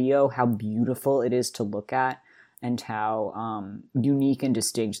this video, how beautiful it is to look at, and how unique and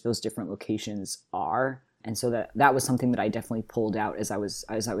distinct those different locations are. And so that was something that I definitely pulled out as I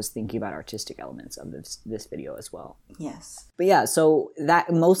was thinking about artistic elements of this video as well. Yes. But yeah, so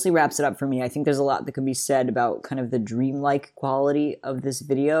that mostly wraps it up for me. I think there's a lot that could be said about kind of the dreamlike quality of this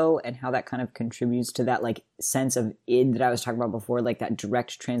video and how that kind of contributes to that like sense of id that I was talking about before, like that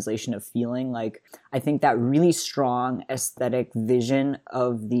direct translation of feeling. Like I think that really strong aesthetic vision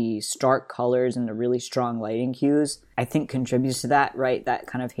of the stark colors and the really strong lighting cues, I think contributes to that, right? That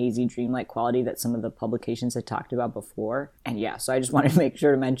kind of hazy dreamlike quality that some of the publications had talked about before. And yeah, so I just wanted to make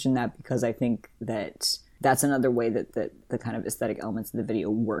sure to mention that because I think that that's another way that the kind of aesthetic elements of the video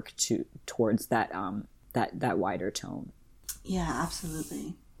work towards that that wider tone. Yeah,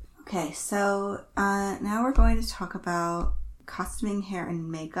 absolutely. Okay, so now we're going to talk about costuming, hair, and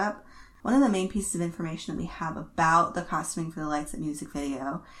makeup. One of the main pieces of information that we have about the costuming for the Lights Up music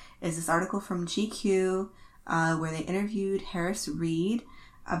video is this article from GQ where they interviewed Harris Reed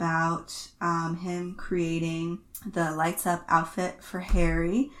about him creating the Lights Up outfit for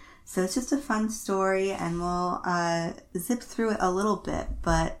Harry. So it's just a fun story, and we'll zip through it a little bit,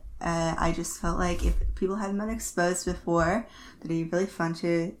 but I just felt like if people hadn't been exposed before, it'd be really fun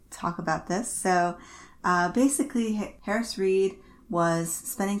to talk about this. So basically, Harris Reed was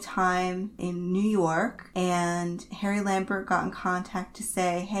spending time in New York, and Harry Lambert got in contact to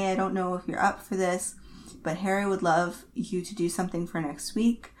say, hey, I don't know if you're up for this, but Harry would love you to do something for next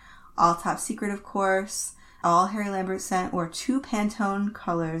week. All top secret, of course. All Harry Lambert sent were 2 Pantone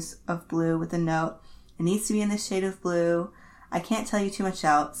colors of blue with a note. It needs to be in the shade of blue. I can't tell you too much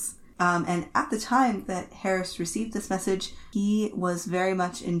else. And at the time that Harris received this message, he was very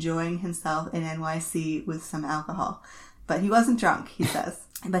much enjoying himself in NYC with some alcohol. But he wasn't drunk, he says.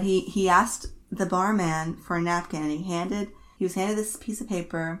 But he asked the barman for a napkin, and he was handed this piece of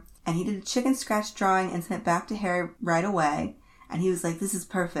paper, and he did a chicken scratch drawing and sent it back to Harry right away. And he was like, this is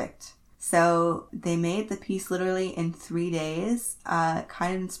perfect. So they made the piece literally in 3 days,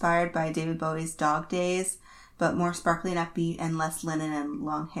 kind of inspired by David Bowie's Dog Days, but more sparkly and upbeat and less linen and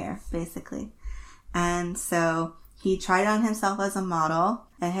long hair, basically. And so he tried on himself as a model,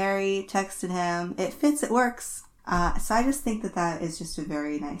 and Harry texted him, it fits, it works. So I just think that is just a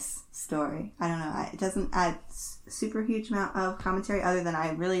very nice story. I don't know, it doesn't add super huge amount of commentary other than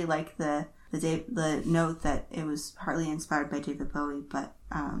I really like the the note that it was partly inspired by David Bowie, but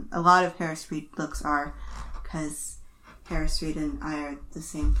a lot of Harris Reed looks are, because Harris Reed and I are the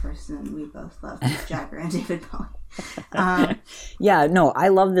same person, and we both love Mick Jagger and David Bowie. Yeah, no, I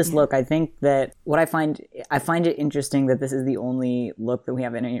love this look. I think that I find it interesting that this is the only look that we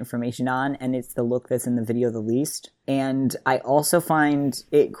have any information on, and it's the look that's in the video the least. And I also find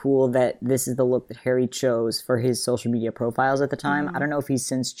it cool that this is the look that Harry chose for his social media profiles at the time. I don't know if he's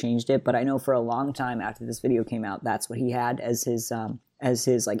since changed it, but I know for a long time after this video came out, that's what he had as his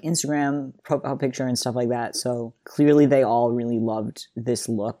like Instagram profile picture and stuff like that. So clearly they all really loved this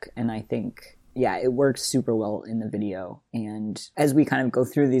look, and I think, yeah, it works super well in the video. And as we kind of go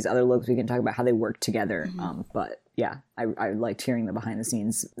through these other looks, we can talk about how they work together. But yeah, I liked hearing the behind the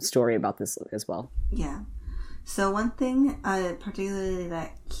scenes story about this look as well. Yeah. So one thing particularly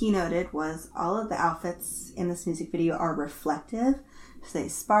that he noted was all of the outfits in this music video are reflective. So they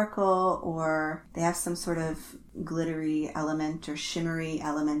sparkle, or they have some sort of glittery element or shimmery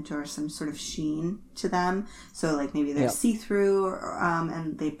element or some sort of sheen to them. So like maybe they're see-through or,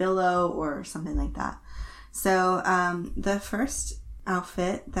 and they billow or something like that. So the first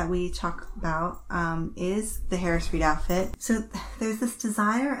outfit that we talk about is the Harris Reed outfit. So there's this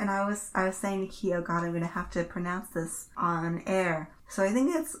designer, and I was saying to Key, oh God, I'm going to have to pronounce this on air. So I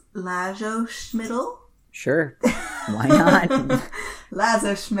think it's Lazo Schmidl. Sure. Why not?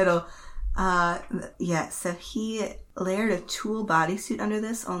 Lazo Schmidl. Yeah, so he layered a tulle bodysuit under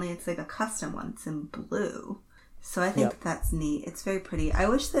this, only it's like a custom one. It's in blue. So I think that's neat. It's very pretty. I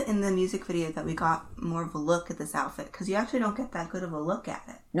wish that in the music video that we got more of a look at this outfit, because you actually don't get that good of a look at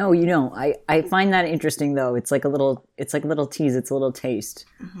it. No, you don't. I find that interesting, though. It's like a little tease. It's a little taste.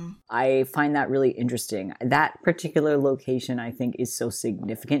 I find that really interesting. That particular location, I think, is so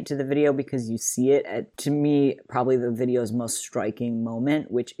significant to the video because you see it at, to me, probably the video's most striking moment,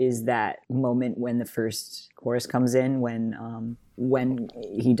 which is that moment when the first chorus comes in, when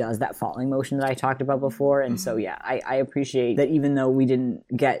he does that falling motion that I talked about before. And so, yeah, I appreciate that even though we didn't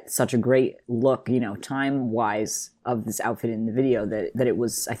get such a great look, time-wise of this outfit in the video, that it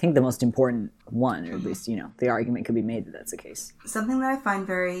was, I think, the most important one, or at least, the argument could be made that that's the case. Something that I find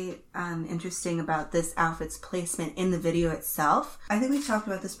very interesting about this outfit's placement in the video itself, I think we've talked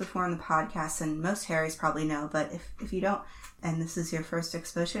about this before on the podcast, and most Harrys probably know, but if you don't, and this is your first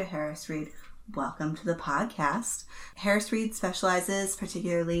exposure to Harris Reed, welcome to the podcast. Harris Reed specializes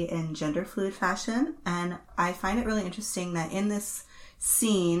particularly in gender fluid fashion, and I find it really interesting that in this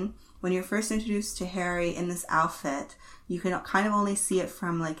scene, when you're first introduced to Harry in this outfit, you can kind of only see it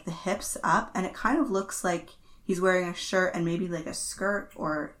from like the hips up, and it kind of looks like he's wearing a shirt and maybe like a skirt,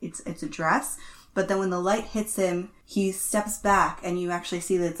 or it's a dress. But then when the light hits him, he steps back and you actually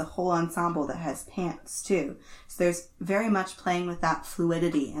see that it's a whole ensemble that has pants too. So there's very much playing with that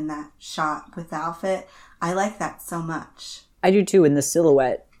fluidity in that shot with the outfit. I like that so much. I do too. And the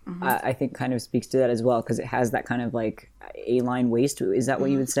silhouette, I think, kind of speaks to that as well, because it has that kind of like A-line waist. Is that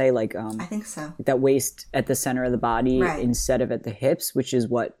what you would say? Like, I think so. That waist at the center of the body instead of at the hips, which is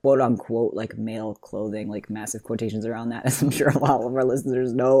what, quote unquote, like male clothing, like massive quotations around that, as I'm sure a lot of our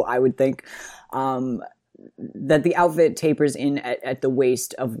listeners know, I would think. That the outfit tapers in at the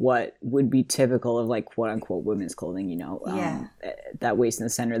waist of what would be typical of like quote unquote women's clothing, that waist in the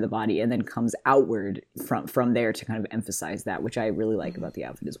center of the body, and then comes outward from there to kind of emphasize that, which I really like about the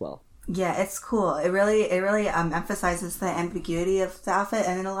outfit as well. Yeah, it's cool. It really emphasizes the ambiguity of the outfit,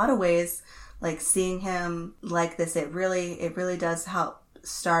 and in a lot of ways, like seeing him like this, it really does help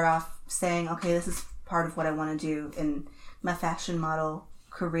start off saying, okay, this is part of what I want to do in my fashion model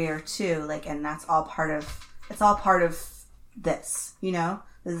career too, like, and that's all part of this,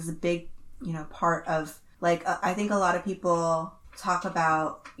 this is a big, part of, like, I think a lot of people talk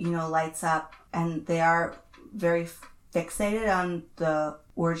about, Lights Up, and they are very fixated on the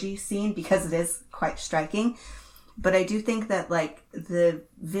orgy scene because it is quite striking, but I do think that, like, the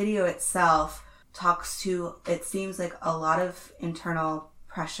video itself talks to, it seems like a lot of internal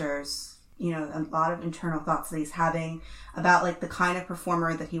pressures, a lot of internal thoughts that he's having about, like, the kind of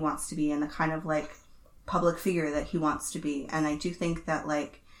performer that he wants to be and the kind of, like, public figure that he wants to be. And I do think that,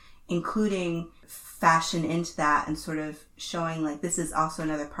 like, including fashion into that and sort of showing, like, this is also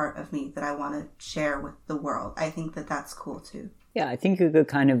another part of me that I want to share with the world. I think that that's cool, too. Yeah, I think you could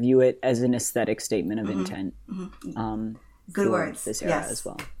kind of view it as an aesthetic statement of intent. Good words. This era as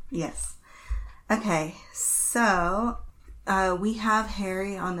well. Yes. Okay, so... we have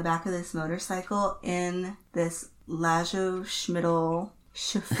Harry on the back of this motorcycle in this Lazo Schmidl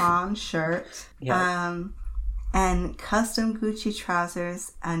chiffon shirt. Yeah. and custom Gucci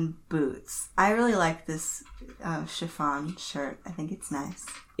trousers and boots. I really like this chiffon shirt. I think it's nice.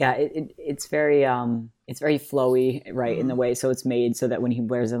 Yeah, it's very flowy, right, in the way. So it's made so that when he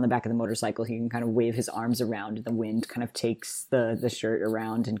wears it on the back of the motorcycle, he can kind of wave his arms around, and the wind kind of takes the shirt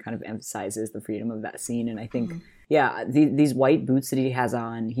around and kind of emphasizes the freedom of that scene. And I think, these white boots that he has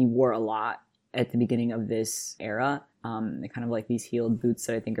on, he wore a lot at the beginning of this era. They're kind of like these heeled boots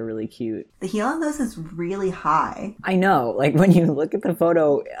that I think are really cute. The heel on those is really high. I know. Like, when you look at the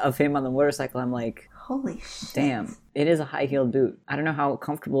photo of him on the motorcycle, I'm like, holy shit. Damn. It is a high-heeled boot. I don't know how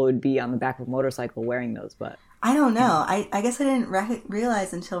comfortable it would be on the back of a motorcycle wearing those, but... I don't know. I guess I didn't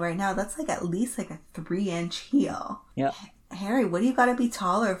realize until right now, that's like at least like a 3-inch heel. Yep. Harry, what do you got to be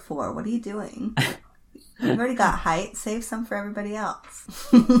taller for? What are you doing? You've already got height. Save some for everybody else.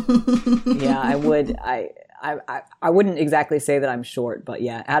 Yeah, I would. I wouldn't exactly say that I'm short, but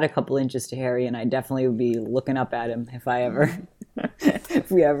yeah, add a couple inches to Harry, and I definitely would be looking up at him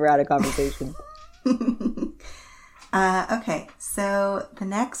if we ever had a conversation. Okay, so the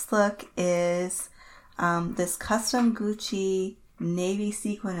next look is this custom Gucci navy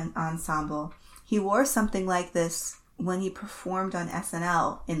sequin ensemble. He wore something like this when he performed on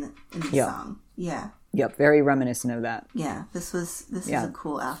SNL in the song. Yeah. Yep, very reminiscent of that. Yeah, this is a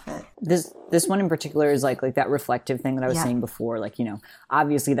cool outfit. This one in particular is like that reflective thing that I was saying before. Like, you know,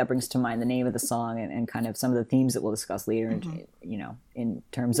 obviously that brings to mind the name of the song and kind of some of the themes that we'll discuss later, you know, in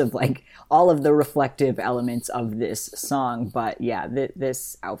terms of like all of the reflective elements of this song. But yeah,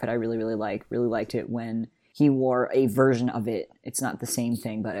 this outfit I really, really liked it when he wore a version of it. It's not the same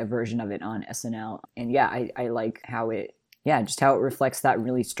thing, but a version of it on SNL. And yeah, I like how it... Yeah, just how it reflects that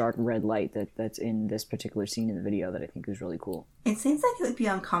really stark red light that's in this particular scene in the video that I think is really cool. It seems like it would be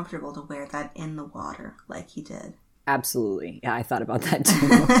uncomfortable to wear that in the water like he did. Absolutely. Yeah, I thought about that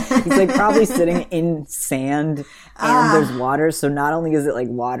too. He's like probably sitting in sand and there's water, so not only is it like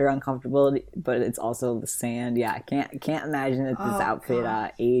water uncomfortable, but it's also the sand. Yeah, I can't imagine that this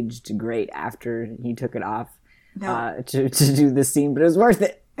outfit aged great after he took it off to do this scene, but it was worth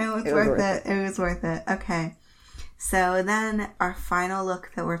it. It was worth it. It was worth it. Okay. So then our final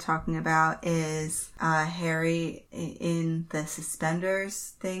look that we're talking about is Harry in the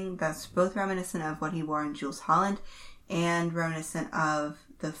suspenders thing. That's both reminiscent of what he wore in Jools Holland and reminiscent of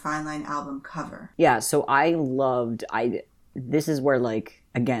the Fine Line album cover. Yeah, so this is where, like,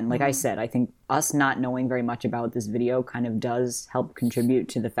 again, like I said, I think us not knowing very much about this video kind of does help contribute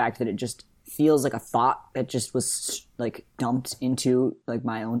to the fact that it just feels like a thought that just was like dumped into like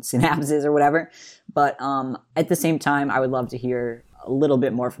my own synapses or whatever. But at the same time, I would love to hear a little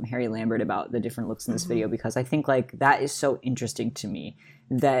bit more from Harry Lambert about the different looks in this video, because I think like that is so interesting to me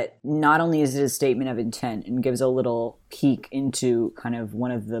that not only is it a statement of intent and gives a little peek into kind of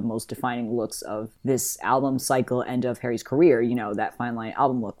one of the most defining looks of this album cycle and of Harry's career, you know, that Fine Line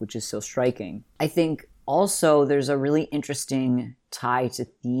album look, which is so striking. I think also there's a really interesting tie to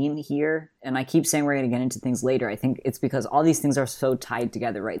theme here, and I keep saying we're going to get into things later. I think it's because all these things are so tied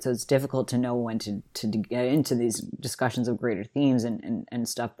together, right? So it's difficult to know when to get into these discussions of greater themes and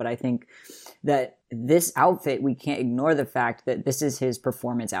stuff, but I think that this outfit, we can't ignore the fact that this is his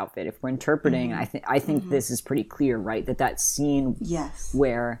performance outfit. If we're interpreting, I think this is pretty clear, right? That scene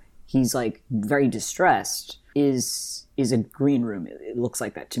where he's like very distressed is a green room. It looks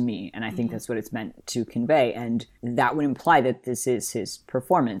like that to me, and I think that's what it's meant to convey, and that would imply that this is his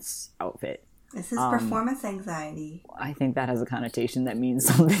performance outfit. This is performance anxiety. I think that has a connotation that means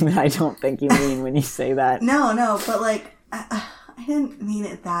something that I don't think you mean when you say that. No, but like I didn't mean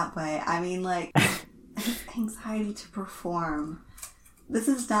it that way. I mean like anxiety to perform. This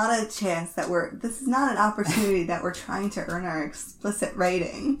is not a chance that this is not an opportunity that we're trying to earn our explicit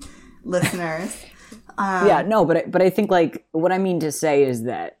rating, listeners. But I think like what I mean to say is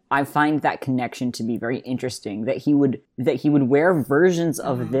that I find that connection to be very interesting, that he would wear versions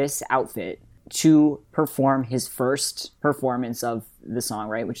of this outfit to perform his first performance of the song,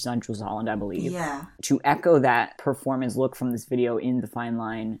 right, which is on Jools Holland, I believe. Yeah. To echo that performance look from this video in the Fine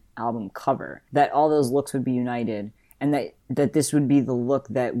Line album cover, that all those looks would be united, and that this would be the look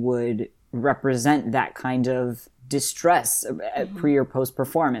that would represent that kind of distress at pre or post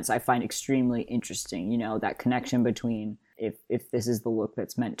performance. I find extremely interesting, you know, that connection between if this is the look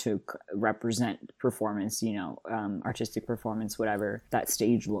that's meant to represent performance, you know, artistic performance, whatever, that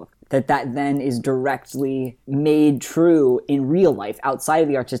stage look, that then is directly made true in real life outside of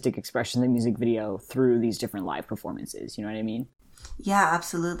the artistic expression of the music video through these different live performances. You know what I mean? Yeah,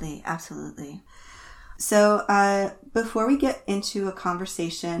 absolutely. So before we get into a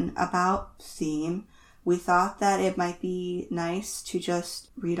conversation about theme, we thought that it might be nice to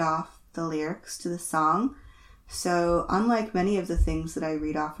just read off the lyrics to the song. So, unlike many of the things that I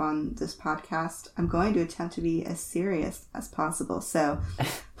read off on this podcast, I'm going to attempt to be as serious as possible. So,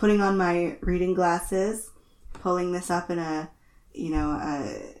 putting on my reading glasses, pulling this up in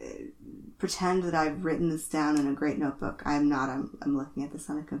pretend that I've written this down in a great notebook. I'm not. I'm looking at this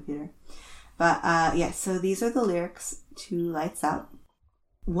on a computer. But, so these are the lyrics to Lights Out.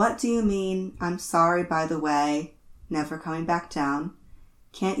 What do you mean, I'm sorry, by the way, never coming back down?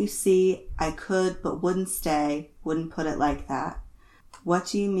 Can't you see I could but wouldn't stay, wouldn't put it like that? What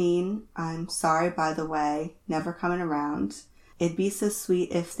do you mean, I'm sorry, by the way, never coming around? It'd be so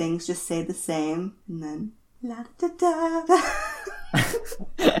sweet if things just stayed the same. And then, la da da da.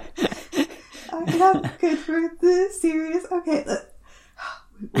 I'm not good for this serious. Okay,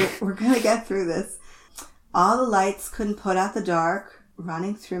 we're gonna get through this. All the lights couldn't put out the dark,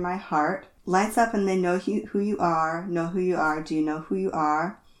 running through my heart. Lights up and they know who you are. Know who you are. Do you know who you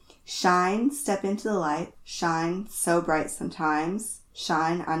are? Shine, step into the light. Shine, so bright sometimes.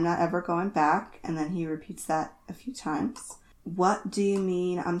 Shine, I'm not ever going back. And then he repeats that a few times. What do you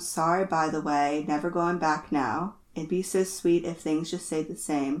mean, I'm sorry, by the way, never going back now? It'd be so sweet if things just stayed the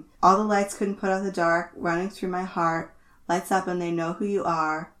same. All the lights couldn't put out the dark, running through my heart. Lights up and they know who you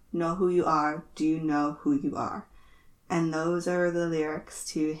are. Know who you are. Do you know who you are? And those are the lyrics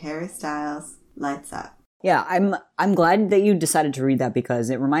to Harry Styles' Lights Up. Yeah, I'm glad that you decided to read that because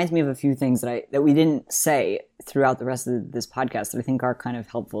it reminds me of a few things that we didn't say throughout the rest of this podcast that I think are kind of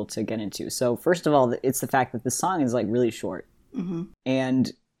helpful to get into. So first of all, it's the fact that the song is like really short. Mm-hmm.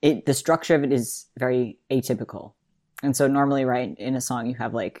 And the structure of it is very atypical. And so normally, right, in a song you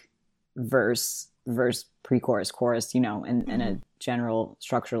have like verse, pre-chorus, chorus, and a general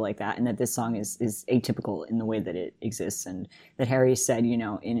structure like that, and that this song is atypical in the way that it exists, and that Harry said, in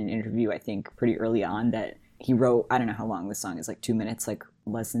an interview, I think pretty early on, that he wrote, I don't know how long this song is, like 2 minutes, like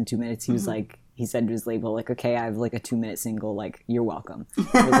less than 2 minutes. He was like, he said to his label, like, okay, I have like a 2-minute single, like, you're welcome.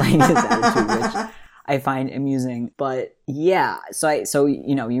 With like his attitude, which I find amusing. But yeah, so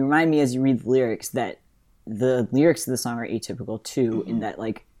you remind me as you read the lyrics that the lyrics of the song are atypical too, in that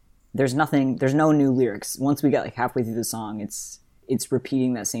like there's no new lyrics. Once we get like halfway through the song, it's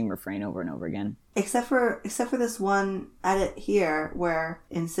repeating that same refrain over and over again. Except for this one edit here where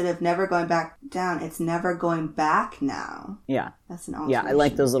instead of never going back down, it's never going back now. Yeah. That's an alteration. Yeah, I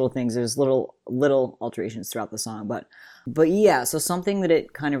like those little things. There's little alterations throughout the song, but yeah, so something that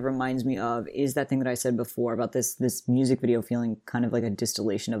it kind of reminds me of is that thing that I said before about this music video feeling kind of like a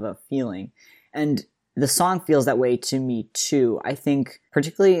distillation of a feeling. And the song feels that way to me too. I think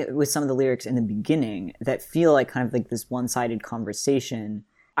particularly with some of the lyrics in the beginning that feel like kind of like this one-sided conversation.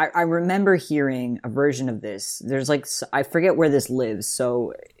 I remember hearing a version of this. There's like, I forget where this lives.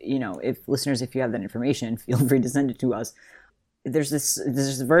 So, if listeners, if you have that information, feel free to send it to us. There's this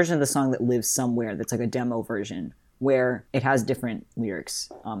version of the song that lives somewhere that's like a demo version where it has different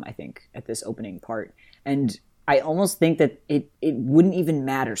lyrics, I think, at this opening part. And I almost think that it wouldn't even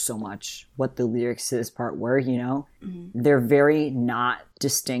matter so much what the lyrics to this part were, Mm-hmm. They're very not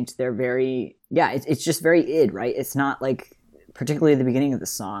distinct. They're very, it's just very id, right? It's not like, particularly at the beginning of the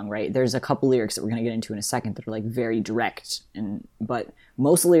song, right? There's a couple lyrics that we're going to get into in a second that are like very direct, but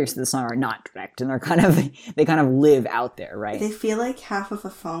most lyrics of the song are not direct, and they kind of live out there, right? They feel like half of a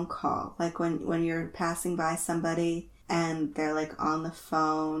phone call, like when you're passing by somebody and they're like on the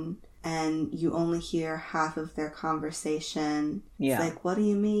phone and you only hear half of their conversation. Yeah. It's like, what do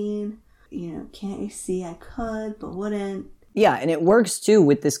you mean? Can't you see I could, but wouldn't? Yeah, and it works too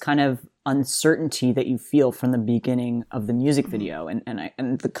with this kind of uncertainty that you feel from the beginning of the music video.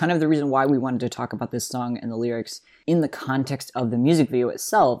 And the kind of the reason why we wanted to talk about this song and the lyrics in the context of the music video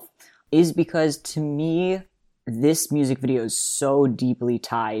itself is because to me, this music video is so deeply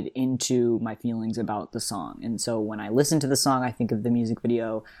tied into my feelings about the song. And so when I listen to the song, I think of the music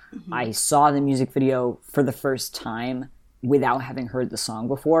video. Mm-hmm. I saw the music video for the first time without having heard the song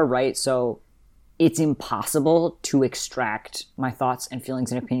before, right? So it's impossible to extract my thoughts and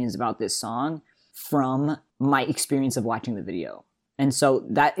feelings and opinions about this song from my experience of watching the video. And so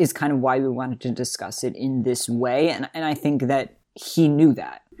that is kind of why we wanted to discuss it in this way. And I think that he knew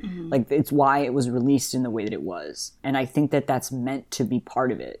that. Mm-hmm. Like, it's why it was released in the way that it was. And I think that that's meant to be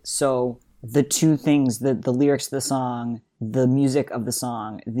part of it. So the two things, the lyrics of the song, the music of the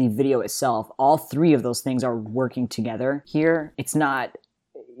song, the video itself, all three of those things are working together here. It's not...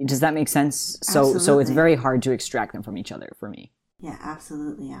 Does that make sense? So it's very hard to extract them from each other for me. Yeah,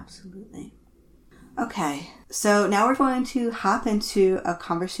 absolutely. Okay, so now we're going to hop into a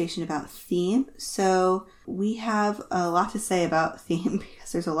conversation about theme. So we have a lot to say about theme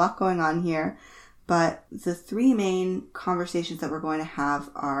because there's a lot going on here. But the three main conversations that we're going to have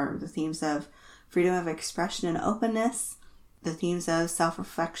are the themes of freedom of expression and openness, the themes of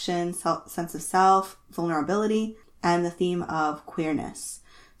self-reflection, sense of self, vulnerability, and the theme of queerness.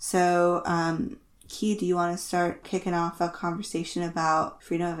 So, Key, do you want to start kicking off a conversation about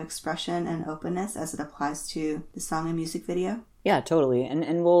freedom of expression and openness as it applies to the song and music video? Yeah, totally.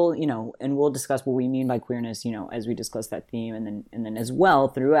 And we'll discuss what we mean by queerness, as we discuss that theme, and then as well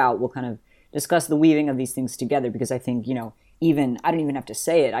throughout we'll kind of discuss the weaving of these things together, because I think, even I don't even have to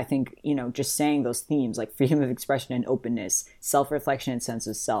say it. I think, just saying those themes like freedom of expression and openness, self-reflection and sense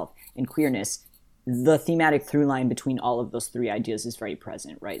of self, and queerness, the thematic through line between all of those three ideas is very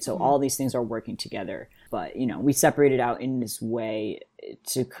present, right? So all these things are working together, but, we separate it out in this way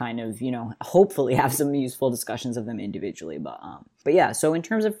to kind of, hopefully have some useful discussions of them individually. But yeah, so in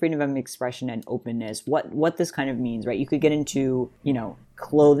terms of freedom of expression and openness, what this kind of means, right? You could get into,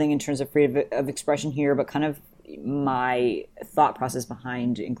 clothing in terms of freedom of expression here, but kind of my thought process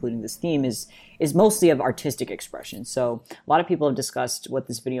behind including this theme is mostly of artistic expression. So a lot of people have discussed what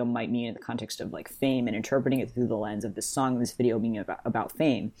this video might mean in the context of like fame and interpreting it through the lens of this song, this video being about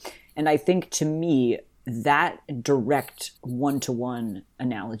fame. And I think to me, that direct one-to-one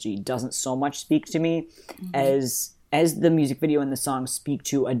analogy doesn't so much speak to me as the music video and the song speak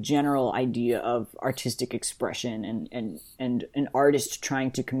to a general idea of artistic expression and an artist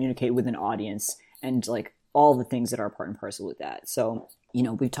trying to communicate with an audience, and like all the things that are part and parcel with that. So,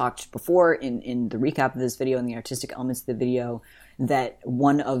 we've talked before in the recap of this video and the artistic elements of the video that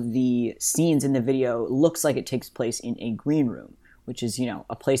one of the scenes in the video looks like it takes place in a green room, which is,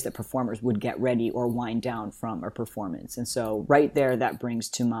 a place that performers would get ready or wind down from a performance. And so right there, that brings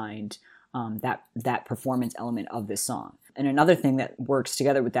to mind that performance element of this song. And another thing that works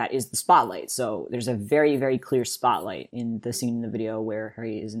together with that is the spotlight. So there's a very, very clear spotlight in the scene in the video where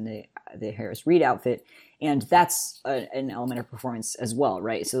Harry is in the Harris Reed outfit. And that's an element of performance as well,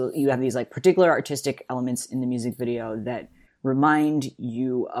 right? So you have these like particular artistic elements in the music video that remind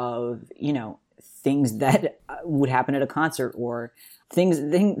you of, things that would happen at a concert, or things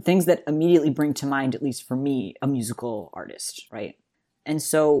that immediately bring to mind, at least for me, a musical artist, right? And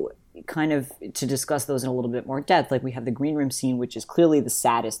so kind of to discuss those in a little bit more depth, like we have the green room scene, which is clearly the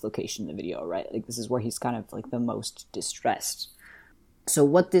saddest location in the video, right? Like this is where he's kind of like the most distressed. So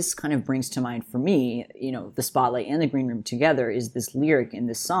what this kind of brings to mind for me, the spotlight and the green room together, is this lyric in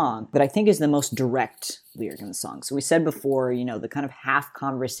this song that I think is the most direct lyric in the song. So we said before, the kind of half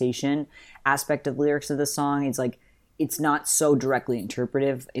conversation aspect of lyrics of the song, it's like, it's not so directly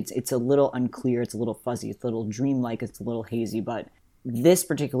interpretive. It's a little unclear. It's a little fuzzy. It's a little dreamlike. It's a little hazy. But this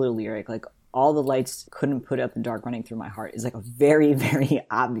particular lyric, like all the lights couldn't put out the dark running through my heart, is like a very, very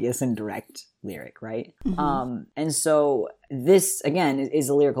obvious and direct lyric, right? And so this, again, is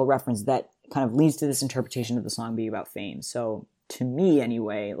a lyrical reference that kind of leads to this interpretation of the song being about fame. So to me,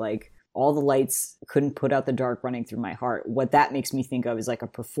 anyway, like all the lights couldn't put out the dark running through my heart. What that makes me think of is like a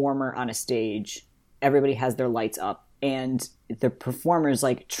performer on a stage. Everybody has their lights up, and the performers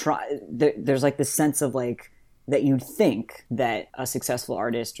like there's like this sense of like that you'd think that a successful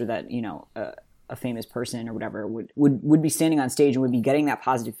artist or that, a famous person or whatever would be standing on stage and would be getting that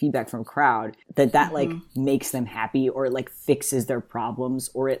positive feedback from a crowd, that like makes them happy, or it like fixes their problems,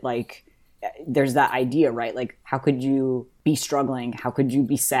 or it like, there's that idea, right? Like, how could you be struggling? How could you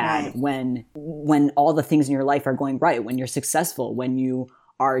be sad when all the things in your life are going right, when you're successful, when you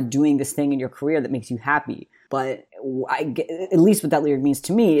are doing this thing in your career that makes you happy? But at least what that lyric means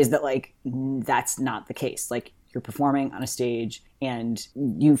to me is that like, that's not the case. Like, you're performing on a stage and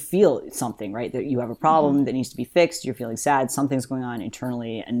you feel something, right? That you have a problem that needs to be fixed. You're feeling sad. Something's going on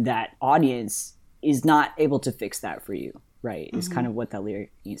internally, and that audience is not able to fix that for you, right? Is kind of what that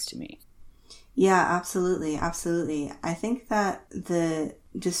lyric means to me. Yeah, absolutely. Absolutely. I think that the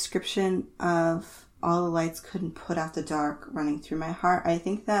description of all the lights couldn't put out the dark running through my heart, I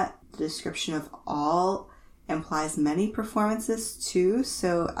think that the description of all implies many performances too.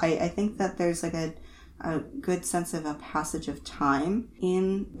 So I think that there's like a good sense of a passage of time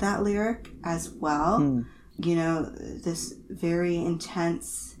in that lyric as well. This very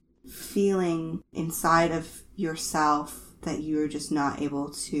intense feeling inside of yourself that you're just not able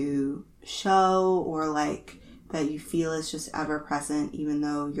to show, or like that you feel is just ever present even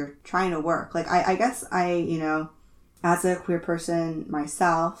though you're trying to work. Like I guess as a queer person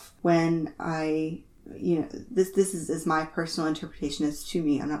myself, when I this is my personal interpretation as to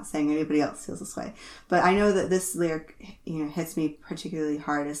me. I'm not saying anybody else feels this way, but I know that this lyric, hits me particularly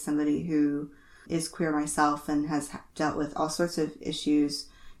hard as somebody who is queer myself and has dealt with all sorts of issues,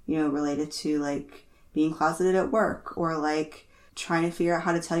 related to like being closeted at work, or like trying to figure out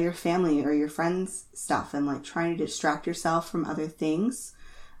how to tell your family or your friends stuff, and like trying to distract yourself from other things.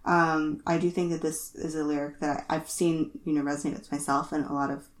 I do think that this is a lyric that I've seen, resonate with myself and a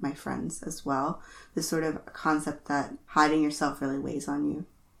lot of my friends as well. This sort of concept that hiding yourself really weighs on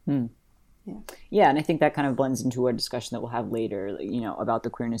you. Yeah, and I think that kind of blends into a discussion that we'll have later, about the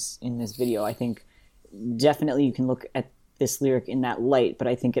queerness in this video. I think definitely you can look at this lyric in that light, but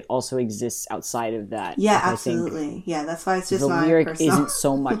I think it also exists outside of that. Yeah, absolutely. Yeah, that's why it's just the my lyric personal... isn't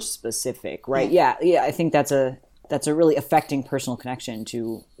so much specific, right? Yeah, I think that's a really affecting personal connection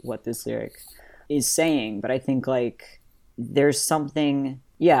to what this lyric is saying. But I think there's something.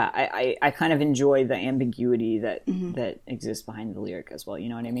 Yeah, I kind of enjoy the ambiguity that exists behind the lyric as well. You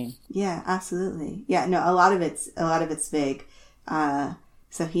know what I mean? Yeah, absolutely. Yeah, no, a lot of it's vague.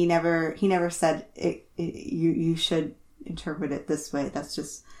 So he never said it. You should interpret it this way. That's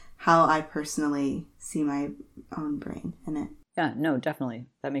just how I personally see my own brain in it. Yeah, no, definitely.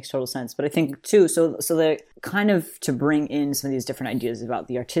 That makes total sense. But I think too, so the kind of to bring in some of these different ideas about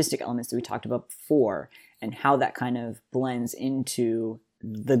the artistic elements that we talked about before and how that kind of blends into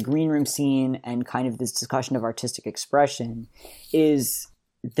the green room scene and kind of this discussion of artistic expression is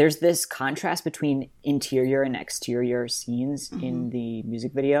there's this contrast between interior and exterior scenes in the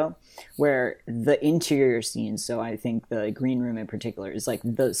music video, where the interior scenes, so I think the green room in particular, is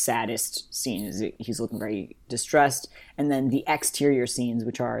the saddest scene. He's looking very distressed. And then the exterior scenes,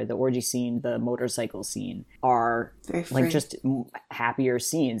 which are the orgy scene, the motorcycle scene, are just happier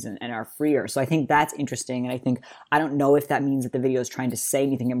scenes and are freer. So I think that's interesting. And I don't know if that means that the video is trying to say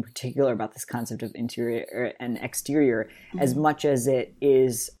anything in particular about this concept of interior and exterior, as much as it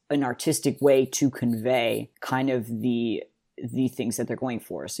is an artistic way to convey kind of the things that they're going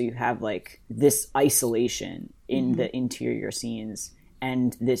for. So you have this isolation in the interior scenes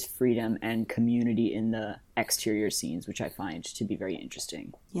and this freedom and community in the exterior scenes, which I find to be very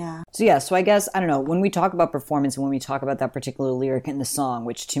interesting. Yeah. So I guess, I don't know, when we talk about performance and when we talk about that particular lyric in the song,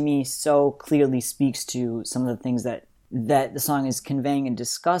 which to me so clearly speaks to some of the things that the song is conveying and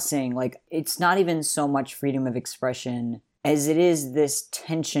discussing, it's not even so much freedom of expression as it is this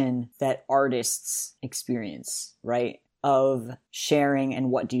tension that artists experience, right? Of sharing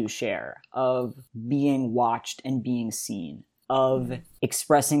and what do you share, of being watched and being seen, of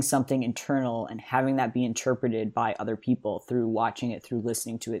expressing something internal and having that be interpreted by other people through watching it, through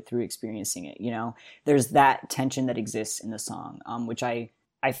listening to it, through experiencing it, There's that tension that exists in the song, which I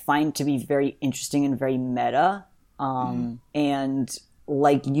find to be very interesting and very meta, and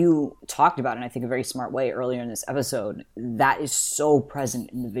like you talked about in, I think, a very smart way earlier in this episode, that is so present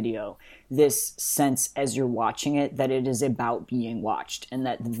in the video. This sense as you're watching it that it is about being watched and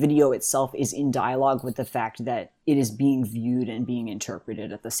that the video itself is in dialogue with the fact that it is being viewed and being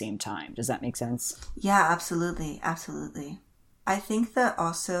interpreted at the same time. Does that make sense? Yeah, absolutely. Absolutely. I think that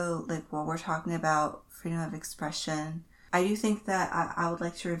also, while we're talking about freedom of expression, I do think that I would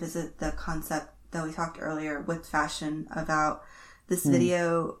like to revisit the concept that we talked earlier with fashion about this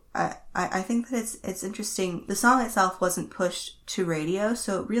video. I think that it's interesting. The song itself wasn't pushed to radio,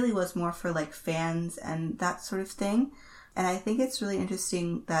 so it really was more for fans and that sort of thing. And I think it's really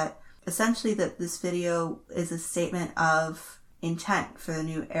interesting that essentially that this video is a statement of intent for the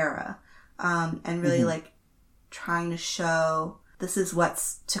new era, and really trying to show this is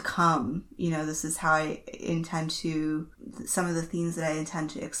what's to come. This is how I intend to, some of the themes that I intend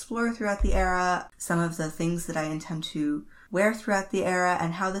to explore throughout the era, some of the things that I intend to wear throughout the era,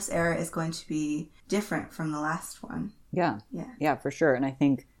 and how this era is going to be different from the last one. Yeah, for sure. And I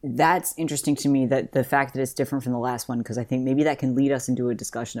think that's interesting to me, that the fact that it's different from the last one, because I think maybe that can lead us into a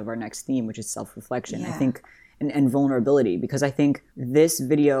discussion of our next theme, which is self-reflection. I think, and vulnerability, because I think this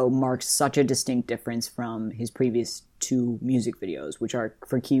video marks such a distinct difference from his previous two music videos, which are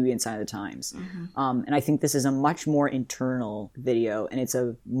for Kiwi and Sign of the Times. And I think this is a much more internal video, and it's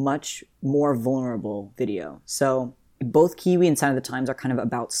a much more vulnerable video. So both Kiwi and Sign of the Times are kind of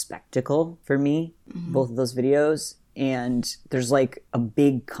about spectacle for me, both of those videos. And there's a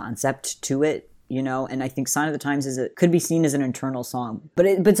big concept to it, and I think Sign of the Times could be seen as an internal song, but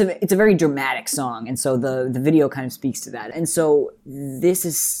it's a very dramatic song. And so the video kind of speaks to that. And so this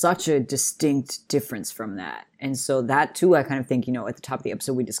is such a distinct difference from that. And so that too, I kind of think, at the top of the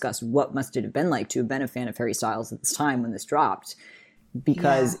episode, we discussed what must it have been like to have been a fan of Harry Styles at this time when this dropped.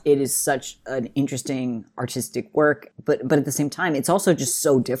 Because it is such an interesting artistic work, but at the same time, it's also just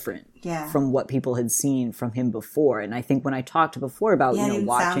so different from what people had seen from him before. And I think when I talked before about watching,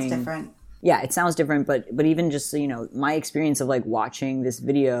 sounds different. Yeah, it sounds different, but even just my experience of watching this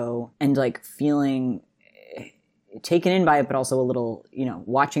video and feeling taken in by it, but also a little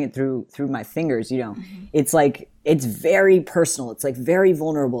watching it through my fingers. It's it's very personal. It's very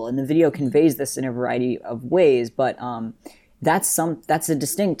vulnerable, and the video conveys this in a variety of ways, but that's a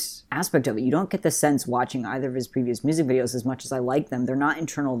distinct aspect of it. You don't get the sense watching either of his previous music videos, as much as I like them, they're not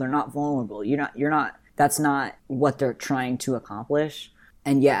internal, they're not vulnerable. That's not what they're trying to accomplish.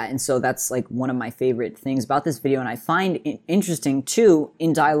 And so that's like one of my favorite things about this video. And I find it interesting too,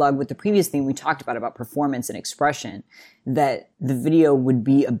 in dialogue with the previous thing we talked about performance and expression, that the video would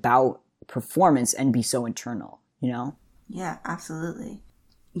be about performance and be so internal, you know? Yeah, absolutely.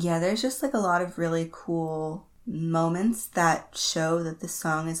 Yeah, there's just like a lot of really cool moments that show that this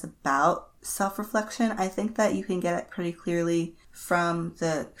song is about self-reflection. I think that you can get it pretty clearly from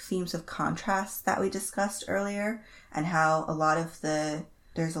the themes of contrast that we discussed earlier, and how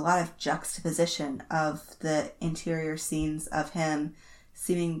there's a lot of juxtaposition of the interior scenes of him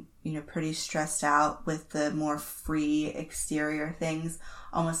seeming, pretty stressed out with the more free exterior things,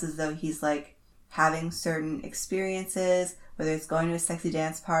 almost as though he's like having certain experiences, whether it's going to a sexy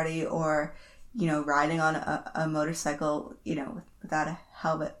dance party or, riding on a motorcycle, without a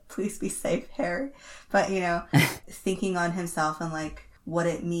helmet. Please be safe, Harry. But, thinking on himself and like what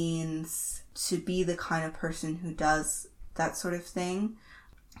it means to be the kind of person who does that sort of thing.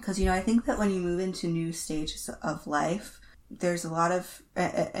 Because, I think that when you move into new stages of life, there's a lot of,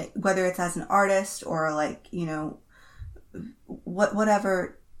 whether it's as an artist or like,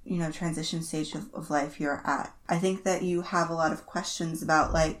 whatever, transition stage of life you're at. I think that you have a lot of questions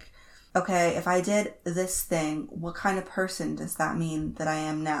about like, okay, if I did this thing, what kind of person does that mean that I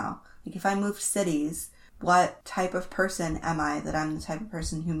am now? Like if I moved cities, what type of person am I that I'm the type of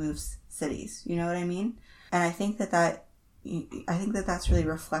person who moves cities? You know what I mean? And I think that that's really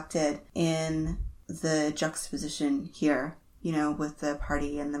reflected in the juxtaposition here, with the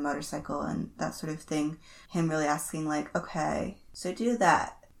party and the motorcycle and that sort of thing. Him really asking like, okay, so do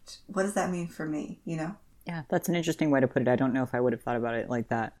that. What does that mean for me, Yeah, that's an interesting way to put it. I don't know if I would have thought about it like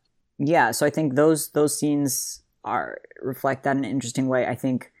that. Yeah, so I think those scenes reflect that in an interesting way. I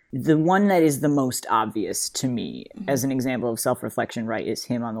think the one that is the most obvious to me as an example of self-reflection, right, is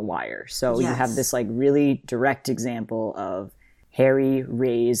him on the wire. So you have this like really direct example of Harry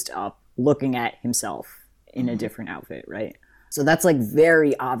raised up looking at himself in a different outfit, right? So that's like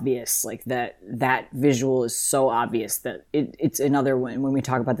very obvious, like that visual is so obvious that it's another one when we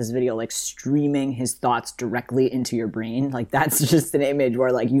talk about this video, like streaming his thoughts directly into your brain. Like that's just an image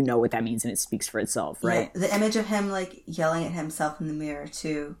where like what that means and it speaks for itself, right? Yeah, the image of him like yelling at himself in the mirror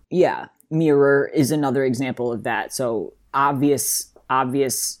too. Yeah, mirror is another example of that. So obvious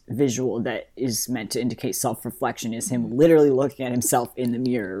visual that is meant to indicate self-reflection is him literally looking at himself in the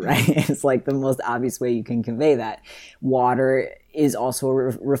mirror, right? It's like the most obvious way you can convey that. Water is also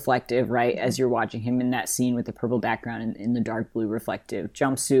reflective, right? As you're watching him in that scene with the purple background and in the dark blue reflective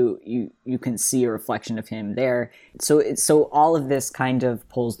jumpsuit, you can see a reflection of him there. So all of this kind of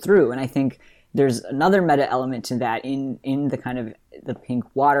pulls through, and I think there's another meta element to that in the kind of the pink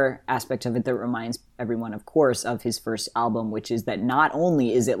water aspect of it that reminds everyone, of course, of his first album, which is that not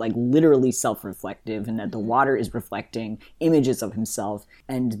only is it like literally self-reflective and that the water is reflecting images of himself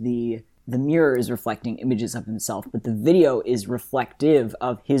and the mirror is reflecting images of himself, but the video is reflective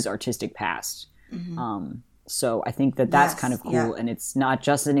of his artistic past. So I think that's kind of cool, and it's not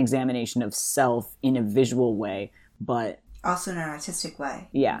just an examination of self in a visual way, but also in an artistic way.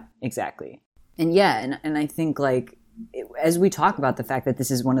 Yeah, exactly. And and I think like as we talk about the fact that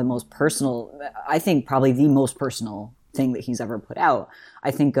this is one of the most personal, I think probably the most personal thing that he's ever put out,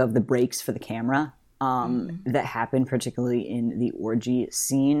 I think of the breaks for the camera that happen particularly in the orgy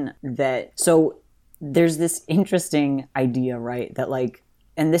scene. So there's this interesting idea, right, that like,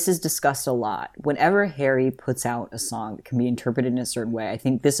 and this is discussed a lot, whenever Harry puts out a song that can be interpreted in a certain way. I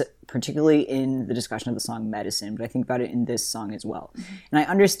think this particularly in the discussion of the song Medicine, but I think about it in this song as well. And I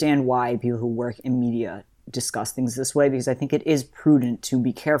understand why people who work in media discuss things this way, because I think it is prudent to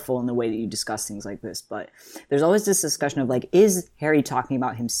be careful in the way that you discuss things like this. But there's always this discussion of like, is Harry talking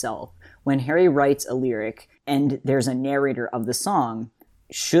about himself? When Harry writes a lyric and there's a narrator of the song,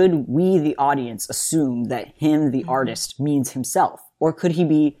 should we, the audience, assume that him, the artist, means himself? Or could he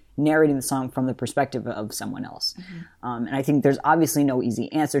be narrating the song from the perspective of someone else? And I think there's obviously no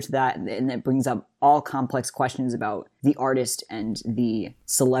easy answer to that, and it brings up all complex questions about the artist and the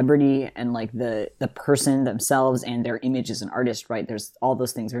celebrity and like the person themselves and their image as an artist, right? There's all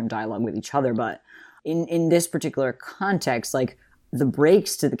those things are in dialogue with each other, but in this particular context, like the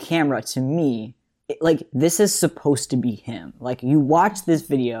breaks to the camera, to me, like this is supposed to be him. Like you watch this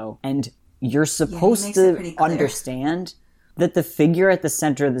video and you're supposed to understand that the figure at the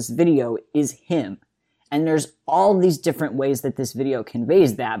center of this video is him. And there's all these different ways that this video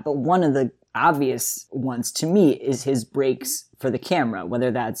conveys that, but one of the obvious ones to me is his breaks for the camera,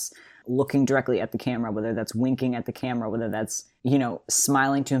 whether that's looking directly at the camera, whether that's winking at the camera, whether that's,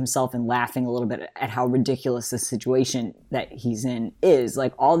 smiling to himself and laughing a little bit at how ridiculous the situation that he's in is.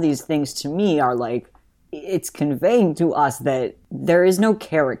 Like, all these things to me are like, it's conveying to us that there is no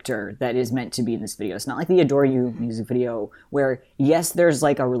character that is meant to be in this video. It's not like the Adore You music video where, yes, there's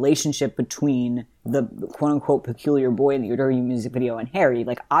like a relationship between the quote-unquote peculiar boy in the Adore You music video and Harry.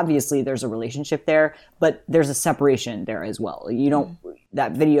 Like, obviously there's a relationship there, but there's a separation there as well.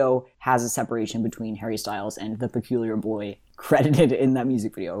 That video has a separation between Harry Styles and the peculiar boy credited in that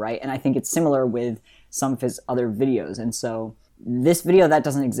music video, right? And I think it's similar with some of his other videos. And so this video, that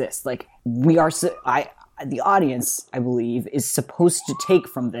doesn't exist. Like, the audience, I believe, is supposed to take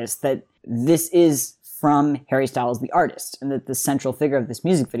from this that this is from Harry Styles, the artist, and that the central figure of this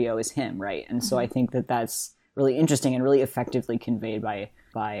music video is him, right? And so I think that that's really interesting and really effectively conveyed by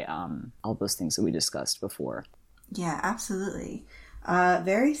all those things that we discussed before. Yeah, absolutely.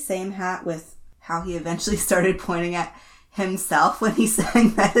 Very same hat with how he eventually started pointing at himself when he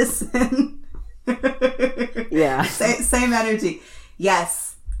sang Medicine. Yeah. Same energy. Yes.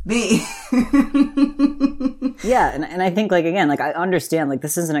 Me. Yeah, and I think, like, again, like, I understand, like,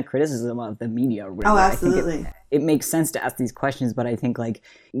 this isn't a criticism of the media or whatever. Oh, absolutely. I think it makes sense to ask these questions, but I think, like,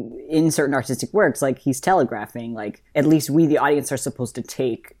 in certain artistic works, like, he's telegraphing, like, at least we, the audience, are supposed to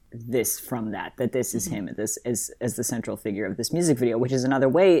take this from that this is him, this as the central figure of this music video, which is another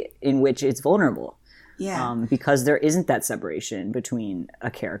way in which it's vulnerable. Yeah. Because there isn't that separation between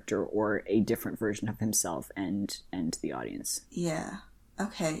a character or a different version of himself and the audience. Yeah.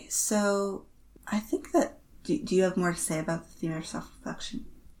 Okay, so I think that... Do you have more to say about the theme of self-reflection?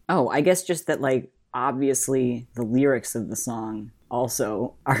 Oh, I guess just that, like, obviously the lyrics of the song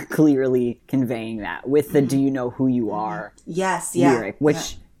also are clearly conveying that with the "Do you know who you are?" Yes, yeah. lyric,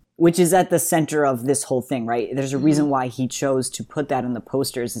 which is at the center of this whole thing, right? There's a reason why he chose to put that in the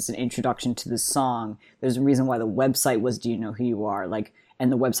posters as an introduction to the song. There's a reason why the website was "Do you know who you are?" Like,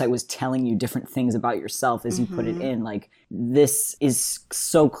 and the website was telling you different things about yourself as you put it in. Like, this is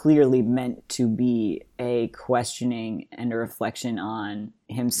so clearly meant to be a questioning and a reflection on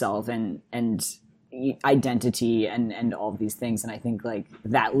himself and identity and all of these things. And I think, like,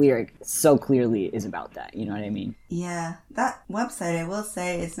 that lyric so clearly is about that. You know what I mean? Yeah. That website, I will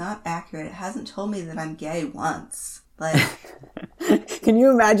say, is not accurate. It hasn't told me that I'm gay once. Like... Can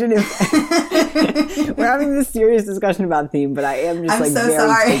you imagine if we're having this serious discussion about theme, but I am just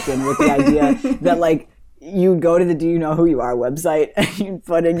very taken with the idea that, like, you'd go to the "Do you know who you are" website and you'd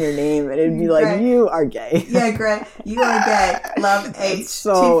put in your name and it'd be like, Greg, you are gay. Yeah, Greg, you are gay. Love H.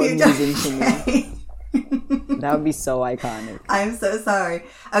 So amusing to me. That would be so iconic. I'm so sorry.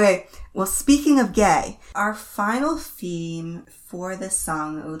 Okay, well, speaking of gay, our final theme for this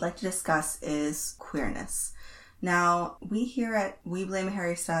song that we would like to discuss is queerness. Now, we here at We Blame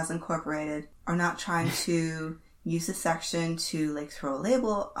Harry Styles Incorporated are not trying to use this section to, like, throw a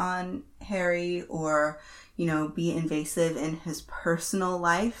label on Harry or, be invasive in his personal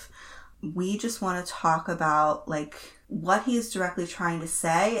life. We just want to talk about, like, what he is directly trying to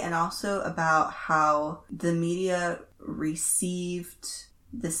say, and also about how the media received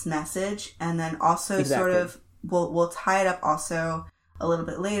this message, and then also sort of we'll tie it up also a little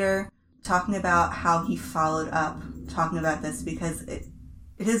bit later, talking about how he followed up talking about this, because it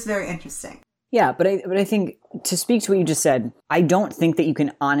is very interesting. Yeah, but I think, to speak to what you just said, I don't think that you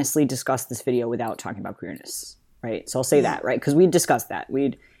can honestly discuss this video without talking about queerness, right? So I'll say that, right? Because we discussed that.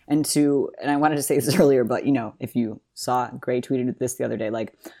 And I wanted to say this earlier, but, if you saw, Gray tweeted this the other day,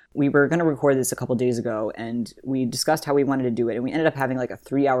 like, we were going to record this a couple days ago, and we discussed how we wanted to do it, and we ended up having, like, a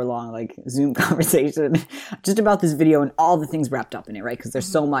 3-hour-long, like, Zoom conversation just about this video and all the things wrapped up in it, right? Because there's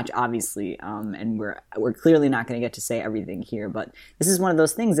so much, obviously, and we're clearly not going to get to say everything here, but this is one of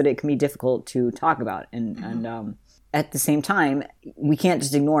those things that it can be difficult to talk about, and at the same time, we can't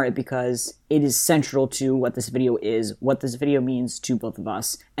just ignore it because it is central to what this video is, what this video means to both of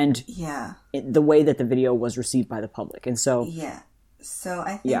us, and the way that the video was received by the public. And so... Yeah. So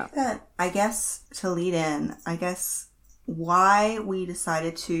I think that, I guess, to lead in, why we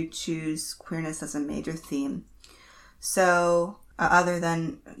decided to choose queerness as a major theme. So, other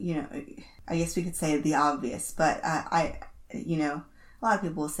than, I guess we could say the obvious, but a lot of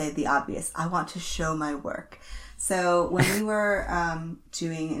people will say the obvious. I want to show my work. So when we were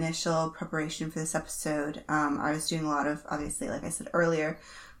doing initial preparation for this episode, I was doing a lot of, obviously, like I said earlier,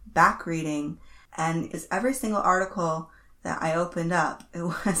 back reading, and it was every single article that I opened up, it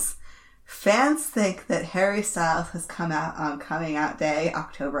was, fans think that Harry Styles has come out on Coming Out Day,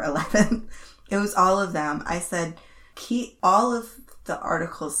 October 11th. It was all of them. I said, keep all of the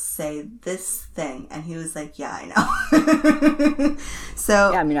articles say this thing, and he was like, yeah, I know.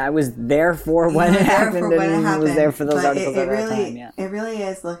 So yeah, I mean, I was there for when it happened, and was there for those articles at that time. Yeah, it really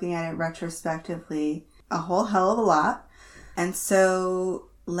is, looking at it retrospectively, a whole hell of a lot. And so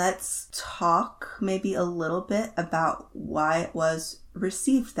let's talk maybe a little bit about why it was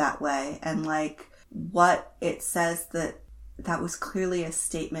received that way, and like what it says that was clearly a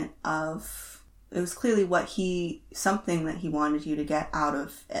statement of. It was clearly something that he wanted you to get out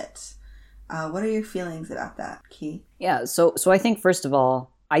of it. What are your feelings about that, Key? Yeah, so I think, first of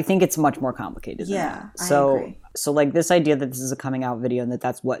all, I think it's much more complicated than that. I agree. So like this idea that this is a coming out video and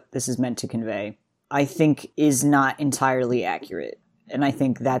that's what this is meant to convey, I think is not entirely accurate. And I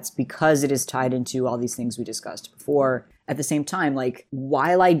think that's because it is tied into all these things we discussed before. At the same time, like,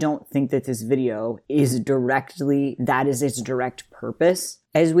 while I don't think that this video is that is its direct purpose,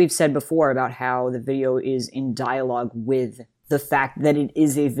 as we've said before about how the video is in dialogue with the fact that it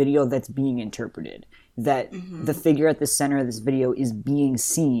is a video that's being interpreted, that the figure at the center of this video is being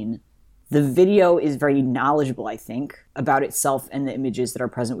seen. The video is very knowledgeable, I think, about itself and the images that are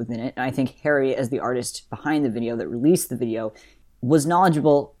present within it. And I think Harry, as the artist behind the video that released the video, was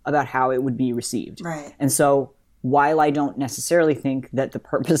knowledgeable about how it would be received. Right. And so while I don't necessarily think that the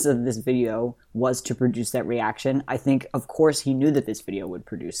purpose of this video was to produce that reaction, I think, of course, he knew that this video would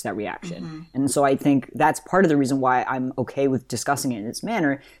produce that reaction. And so I think that's part of the reason why I'm okay with discussing it in this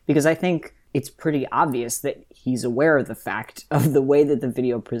manner, because I think it's pretty obvious that he's aware of the fact of the way that the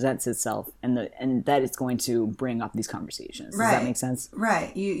video presents itself and that it's going to bring up these conversations. Does that make sense?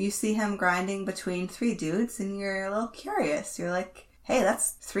 Right. You see him grinding between three dudes and you're a little curious. You're like, hey,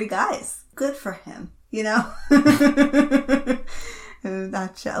 that's three guys. Good for him. You know? I'm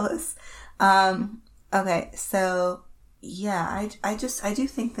not jealous. Okay, so yeah, I do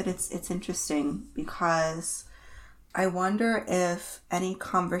think that it's interesting, because I wonder if any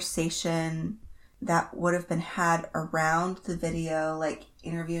conversation that would have been had around the video, like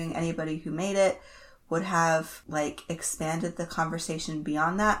interviewing anybody who made it, would have like expanded the conversation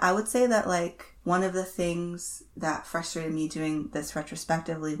beyond that. I would say that like one of the things that frustrated me doing this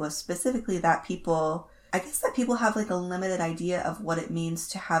retrospectively was specifically that people have like a limited idea of what it means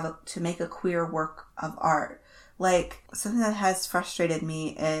to make a queer work of art. Like, something that has frustrated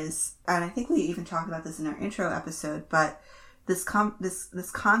me is, and I think we even talked about this in our intro episode, but this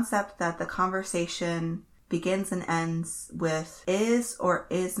concept that the conversation begins and ends with, is or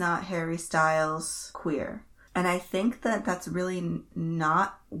is not Harry Styles queer? And I think that that's really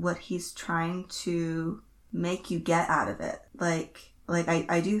not what he's trying to make you get out of it. Like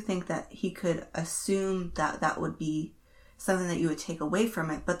I do think that he could assume that that would be something that you would take away from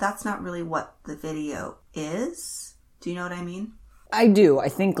it, but that's not really what the video is. Do you know what I mean? I do. I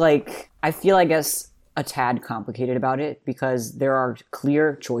think, like, I feel, I guess, a tad complicated about it, because there are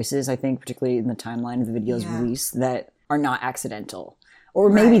clear choices, I think, particularly in the timeline of the video's release, that are not accidental.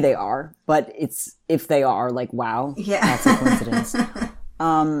 Or maybe they are, but if they are, like, wow, that's a coincidence.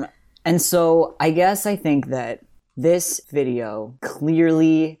 And so I guess I think that this video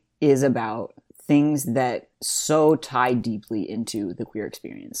clearly is about things that so tie deeply into the queer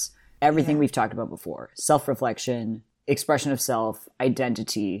experience. Everything we've talked about before. Self-reflection, expression of self,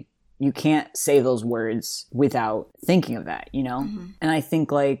 identity. You can't say those words without thinking of that, you know? And I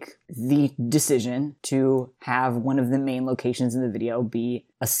think, like, the decision to have one of the main locations in the video be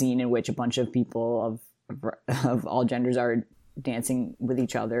a scene in which a bunch of people of all genders are dancing with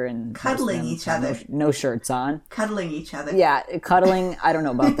each other and cuddling each other, no shirts on, cuddling each other. Yeah, cuddling. I don't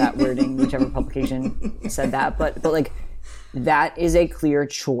know about that wording, whichever publication said that, but like, that is a clear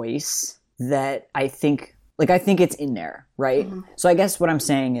choice that I think it's in there, right? So I guess what I'm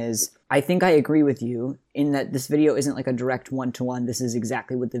saying is, I think I agree with you in that this video isn't like a direct one-to-one, this is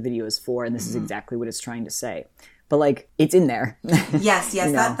exactly what the video is for, and this is exactly what it's trying to say. But, like, it's in there. Yes, you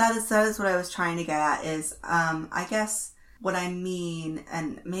know? that is what I was trying to get at, is, I guess what I mean,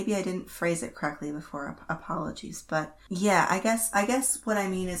 and maybe I didn't phrase it correctly before, apologies, but yeah, I guess what I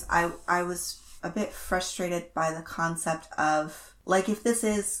mean is I was a bit frustrated by the concept of, like, if this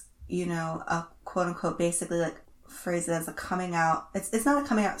is, you know, a quote-unquote, basically, like, phrase it as a coming out, it's not a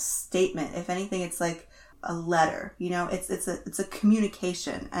coming out statement. If anything, it's like a letter, you know, it's a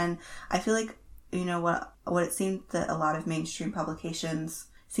communication. And I feel like, you know, what it seemed that a lot of mainstream publications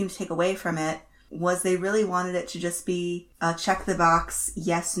seem to take away from it was they really wanted it to just be a check the box,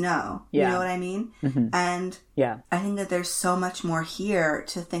 yes, no. You know what I mean? And I think that there's so much more here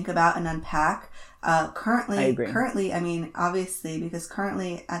to think about and unpack. Currently, I mean, obviously, because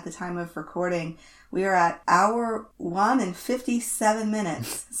currently at the time of recording, we are at hour 1 and 57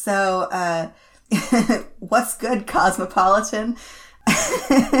 minutes. So, what's good, Cosmopolitan?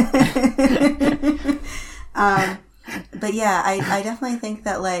 But yeah, I definitely think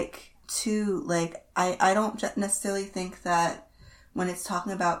that, like, too, like, I don't necessarily think that when it's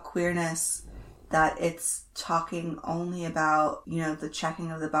talking about queerness, that it's talking only about, you know, the checking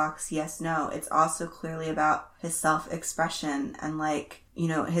of the box, yes, no. It's also clearly about his self-expression and, like, you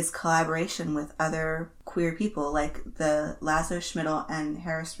know, his collaboration with other queer people, like the Lazo Schmidl and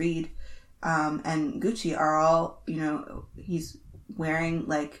Harris Reed and Gucci are all, you know, he's wearing,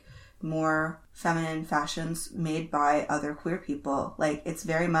 like, more feminine fashions made by other queer people. Like, it's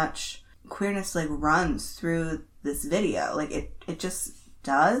very much, queerness, like, runs through this video. Like, it just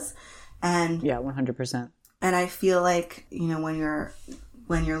does. And yeah, 100%. And I feel like, you know, when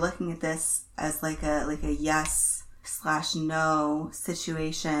you're looking at this as like a yes/no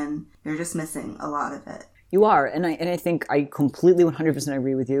situation, you're just missing a lot of it. You are, and I think I completely 100%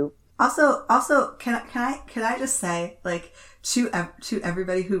 agree with you. Also, can I just say, like, to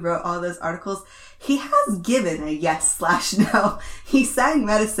everybody who wrote all those articles, he has given a yes/no. He sang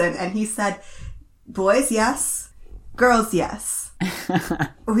Medicine, and he said, boys, yes, girls, yes.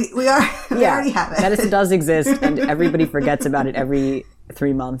 we already have it. Medicine does exist, and everybody forgets about it every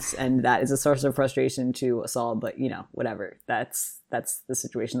 3 months, and that is a source of frustration to us all. But, you know, whatever. That's the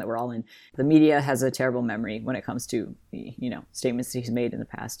situation that we're all in. The media has a terrible memory when it comes to, you know, statements that he's made in the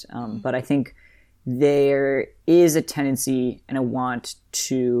past. But I think there is a tendency and a want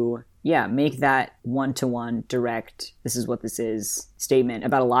to, make that one-to-one direct, this is what this is, statement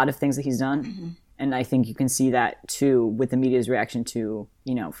about a lot of things that he's done. Mm-hmm. And I think you can see that, too, with the media's reaction to,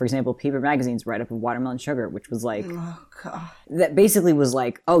 you know, for example, Paper Magazine's write-up of Watermelon Sugar, which was like, oh, God. That basically was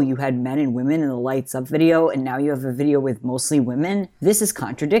like, oh, you had men and women in the Lights Up video, and now you have a video with mostly women? This is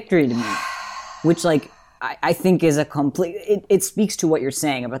contradictory to me. Which, like, I think is a complete... It speaks to what you're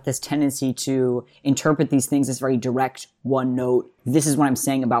saying about this tendency to interpret these things as very direct, one note. This is what I'm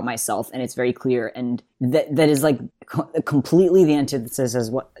saying about myself, and it's very clear. And that is, like, completely the antithesis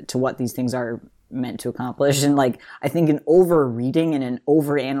as to what these things are meant to accomplish. And, like, I think an over reading and an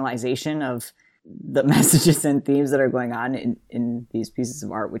over analyzation of the messages and themes that are going on in these pieces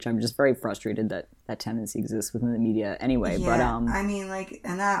of art, which I'm just very frustrated that tendency exists within the media anyway. Yeah, but I mean, like,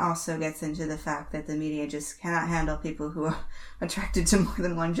 and that also gets into the fact that the media just cannot handle people who are attracted to more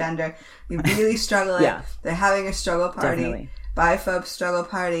than one gender. They really struggle. Yeah. They're having a struggle party. Definitely. Biphobe struggle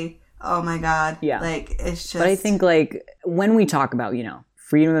party. Oh my God. Yeah. Like, it's just... But I think, like, when we talk about, you know,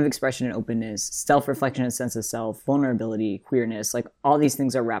 freedom of expression and openness, self-reflection and sense of self, vulnerability, queerness, like, all these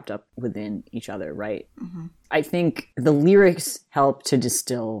things are wrapped up within each other, right? Mm-hmm. I think the lyrics help to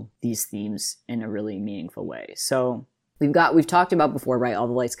distill these themes in a really meaningful way. So we've talked about before, right? All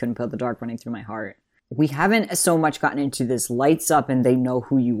the lights couldn't put the dark running through my heart. We haven't so much gotten into this lights up and they know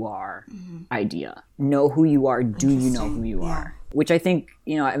who you are idea. Know who you are, do you know who you are? Which I think,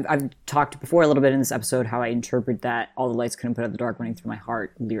 you know, I've talked before a little bit in this episode how I interpret that all the lights couldn't put out the dark running through my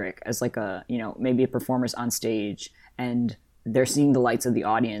heart lyric as like a, you know, maybe a performer's on stage and they're seeing the lights of the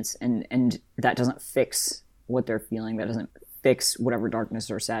audience and that doesn't fix what they're feeling. That doesn't fix whatever darkness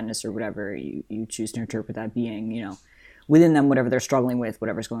or sadness or whatever you choose to interpret that being, you know, within them, whatever they're struggling with,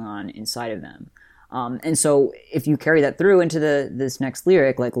 whatever's going on inside of them. And so if you carry that through into this next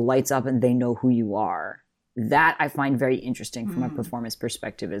lyric, like lights up and they know who you are, that I find very interesting from a performance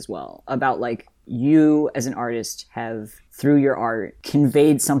perspective as well, about like you as an artist have through your art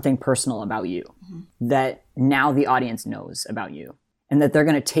conveyed something personal about you that now the audience knows about you and that they're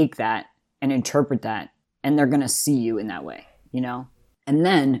going to take that and interpret that and they're going to see you in that way, you know? And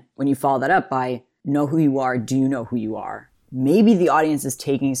then when you follow that up by know who you are, do you know who you are? Maybe the audience is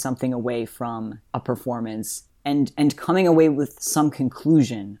taking something away from a performance and coming away with some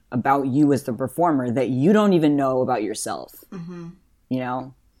conclusion about you as the performer that you don't even know about yourself. Mm-hmm. You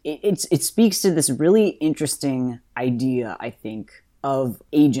know, it speaks to this really interesting idea, I think, of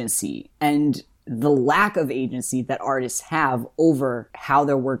agency and the lack of agency that artists have over how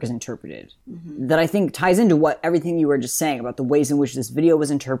their work is interpreted. Mm-hmm. That I think ties into what everything you were just saying about the ways in which this video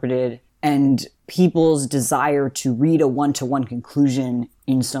was interpreted and people's desire to read a one-to-one conclusion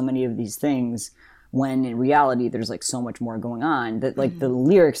in so many of these things, when in reality there's like so much more going on, that like the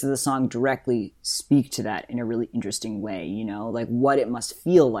lyrics of the song directly speak to that in a really interesting way, you know, like what it must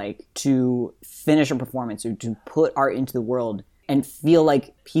feel like to finish a performance or to put art into the world and feel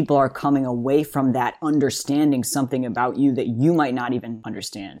like people are coming away from that understanding something about you that you might not even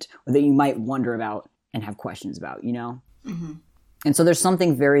understand or that you might wonder about and have questions about, you know? Mm-hmm. And so there's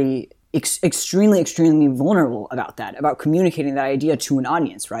something very extremely vulnerable about that, about communicating that idea to an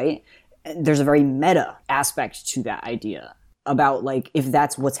audience, right? There's a very meta aspect to that idea about like if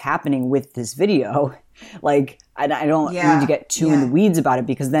that's what's happening with this video. Like I don't need to get too in the weeds about it,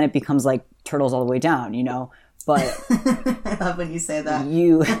 because then it becomes like Turtles All the Way Down, you know. But I love when you say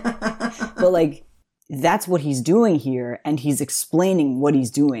that. But like that's what he's doing here, and he's explaining what he's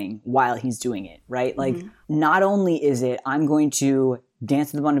doing while he's doing it, right? Like not only is it I'm going to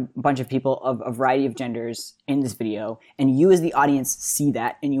dance with a bunch of people of a variety of genders in this video, and you as the audience see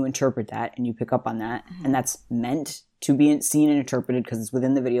that and you interpret that and you pick up on that, and that's meant to be seen and interpreted because it's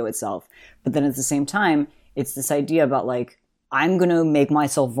within the video itself. But then at the same time, it's this idea about like, I'm going to make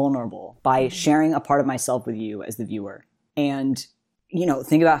myself vulnerable by sharing a part of myself with you as the viewer. And, you know,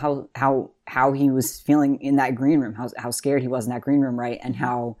 think about how he was feeling in that green room, how scared he was in that green room, right? And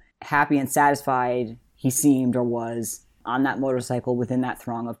how happy and satisfied he seemed or was on that motorcycle within that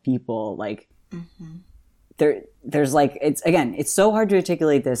throng of people. Like there's like, it's so hard to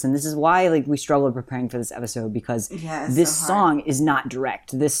articulate this. And this is why like we struggled preparing for this episode, because this song is not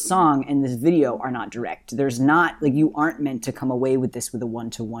direct. This song and this video are not direct. There's not like, you aren't meant to come away with this with a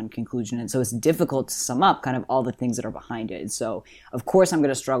one-to-one conclusion. And so it's difficult to sum up kind of all the things that are behind it. And so of course I'm going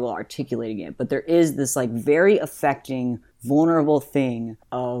to struggle articulating it, but there is this like very affecting, vulnerable thing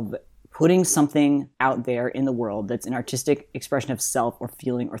of putting something out there in the world that's an artistic expression of self or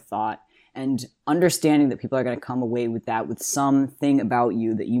feeling or thought, and understanding that people are going to come away with that with something about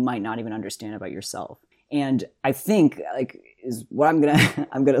you that you might not even understand about yourself. And I think like is what I'm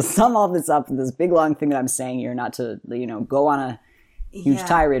gonna sum all this up in this big long thing that I'm saying here, not to, you know, go on a huge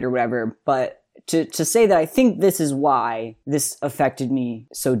tirade or whatever, but to say that I think this is why this affected me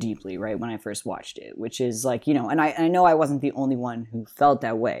so deeply, right, when I first watched it, which is like, you know, and I know I wasn't the only one who felt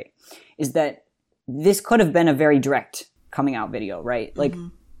that way, is that this could have been a very direct coming out video, right? Like,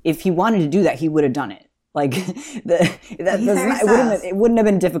 if he wanted to do that, he would have done it. Like, it wouldn't have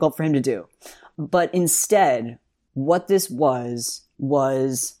been difficult for him to do. But instead, what this was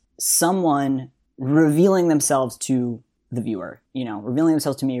someone revealing themselves to the viewer, you know, revealing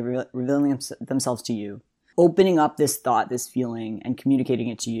themselves to me, revealing themselves to you, opening up this thought, this feeling, and communicating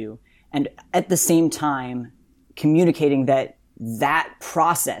it to you. And at the same time, communicating that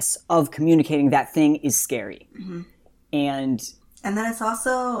process of communicating that thing is scary. And then it's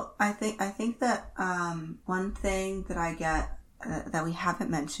also, I think that one thing that I get that we haven't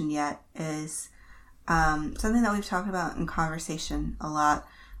mentioned yet is something that we've talked about in conversation a lot,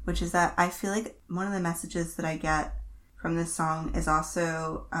 which is that I feel like one of the messages that I get from this song is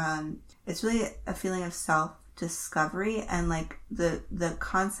also, it's really a feeling of self-discovery, and like the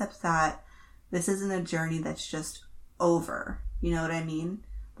concept that this isn't a journey that's just over. You know what I mean?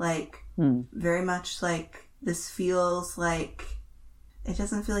 Like, very much like this feels like, it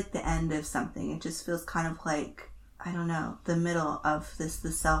doesn't feel like the end of something. It just feels kind of like, I don't know, the middle of the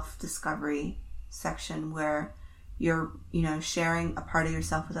self-discovery section where you're, you know, sharing a part of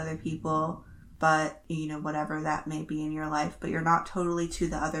yourself with other people, but, you know, whatever that may be in your life, but you're not totally to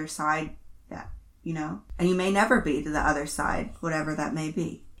the other side yet, you know? And you may never be to the other side, whatever that may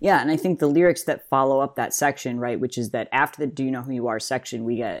be. Yeah, and I think the lyrics that follow up that section, right, which is that after the Do You Know Who You Are section,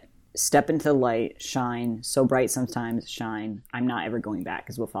 we get step into the light, shine, so bright sometimes, shine, I'm not ever going back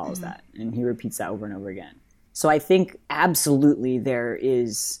is what follows that. And he repeats that over and over again. So I think absolutely there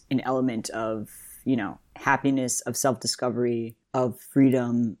is an element of, you know, happiness, of self-discovery, of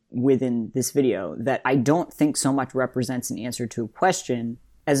freedom within this video that I don't think so much represents an answer to a question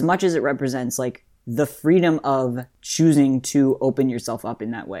as much as it represents like the freedom of choosing to open yourself up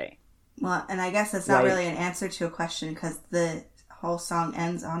in that way. Well, and I guess it's not really an answer to a question because the whole song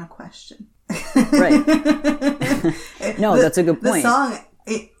ends on a question. Right. No, that's a good point. The song,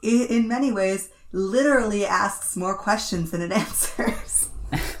 it in many ways, literally asks more questions than it answers.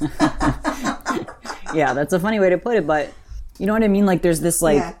 Yeah, that's a funny way to put it, but you know what I mean? Like, there's this,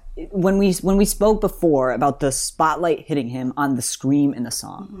 like, when we spoke before about the spotlight hitting him on the scream in the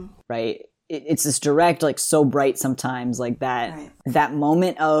song, right? It's this direct, like, so bright sometimes, like that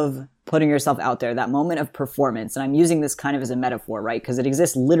moment of putting yourself out there, that moment of performance. And I'm using this kind of as a metaphor, right? Because it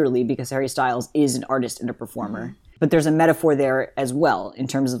exists literally because Harry Styles is an artist and a performer. But there's a metaphor there as well in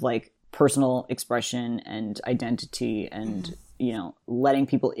terms of like personal expression and identity and, you know, letting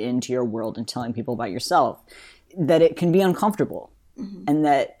people into your world and telling people about yourself, that it can be uncomfortable and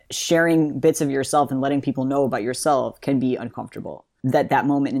that sharing bits of yourself and letting people know about yourself can be uncomfortable. That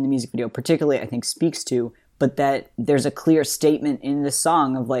moment in the music video particularly, I think, speaks to, but that there's a clear statement in the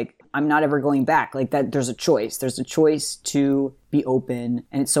song of like, I'm not ever going back. Like that, there's a choice. There's a choice to be open.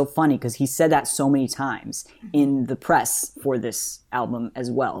 And it's so funny because he said that so many times in the press for this album as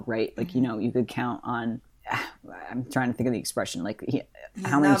well, right? Like, you know, you could count on, I'm trying to think of the expression. Like,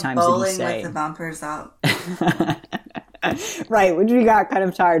 how many times did he say? With the bumpers out. Right, which we got kind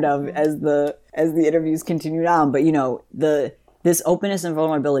of tired of as the interviews continued on. But, you know, this openness and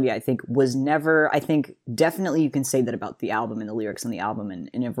vulnerability, I think, was never, I think, definitely you can say that about the album and the lyrics on the album, and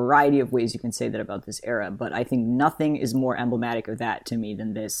in a variety of ways you can say that about this era, but I think nothing is more emblematic of that to me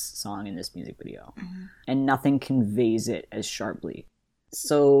than this song and this music video. Mm-hmm. And nothing conveys it as sharply.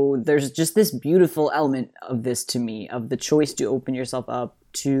 So there's just this beautiful element of this to me, of the choice to open yourself up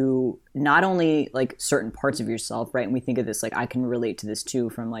to not only, like, certain parts of yourself, right? And we think of this, like, I can relate to this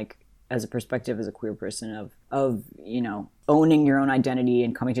too from, like, as a perspective as a queer person of, you know, owning your own identity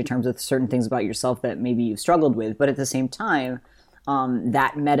and coming to terms with certain things about yourself that maybe you've struggled with. But at the same time,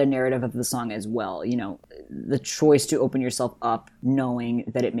 that meta narrative of the song as well, you know, the choice to open yourself up knowing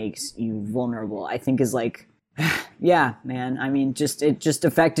that it makes you vulnerable, I think is like, yeah, man. I mean, it just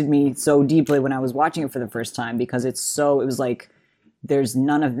affected me so deeply when I was watching it for the first time, because it was like, there's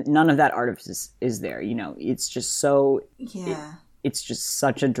none of that artifice is there, you know, it's just so, yeah. It's just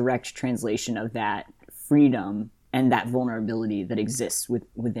such a direct translation of that freedom and that vulnerability that exists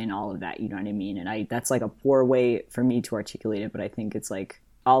within all of that, you know what I mean? And that's like a poor way for me to articulate it, but I think it's like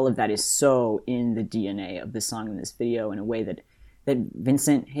all of that is so in the DNA of this song and this video in a way that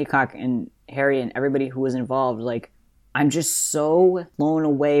Vincent Haycock and Harry and everybody who was involved, like, I'm just so blown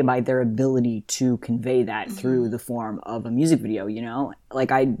away by their ability to convey that through the form of a music video, you know? Like,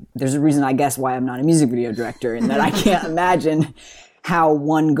 there's a reason, I guess, why I'm not a music video director, and that I can't imagine how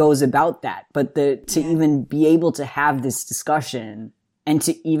one goes about that. But to even be able to have this discussion and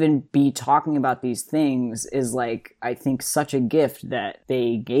to even be talking about these things is, like, I think such a gift that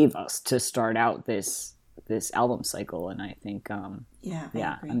they gave us to start out this album cycle. And I think I'm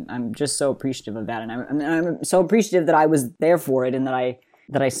just so appreciative of that, and I'm so appreciative that I was there for it, and that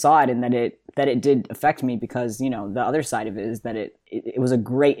I saw it, and that it did affect me, because, you know, the other side of it is that it was a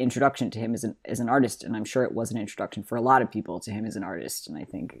great introduction to him as an artist, and I'm sure it was an introduction for a lot of people to him as an artist. And I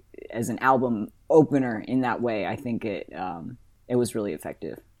think as an album opener in that way, I think it was really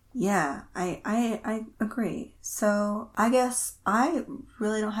effective. Yeah, I agree. So I guess I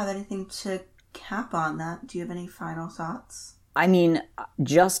really don't have anything to cap on that. Do you have any final thoughts? I mean,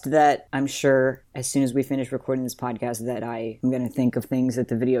 just that I'm sure as soon as we finish recording this podcast that I am going to think of things that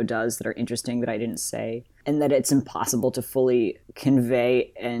the video does that are interesting that I didn't say, and that it's impossible to fully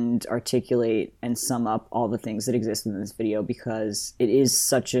convey and articulate and sum up all the things that exist in this video, because it is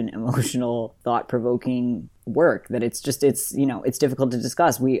such an emotional, thought-provoking work that it's you know, it's difficult to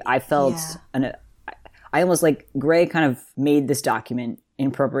discuss. I almost, like, Gray kind of made this document in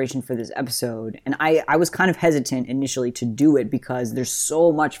preparation for this episode, and I was kind of hesitant initially to do it, because there's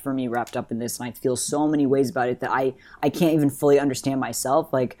so much for me wrapped up in this, and I feel so many ways about it that I can't even fully understand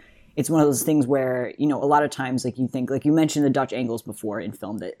myself. Like, it's one of those things where, you know, a lot of times, like, you think, like, you mentioned the Dutch angles before in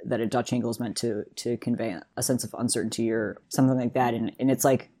film, that a Dutch angle is meant to convey a sense of uncertainty or something like that, and it's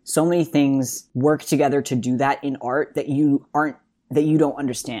like so many things work together to do that in art that you don't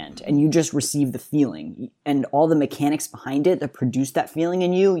understand, and you just receive the feeling, and all the mechanics behind it that produce that feeling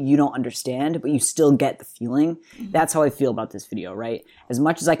in you don't understand, but you still get the feeling. Mm-hmm. That's how I feel about this video, right? As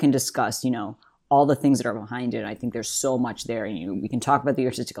much as I can discuss, you know, all the things that are behind it, I think there's so much there. And we can talk about the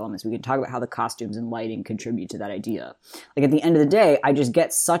artistic elements. We can talk about how the costumes and lighting contribute to that idea. Like, at the end of the day, I just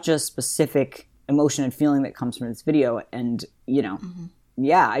get such a specific emotion and feeling that comes from this video, and, you know,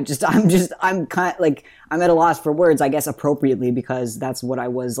 yeah, I'm kind of like, I'm at a loss for words, I guess, appropriately, because that's what I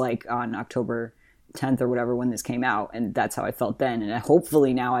was like on October 10th or whatever when this came out, and that's how I felt then. And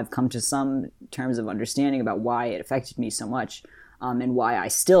hopefully now I've come to some terms of understanding about why it affected me so much, and why I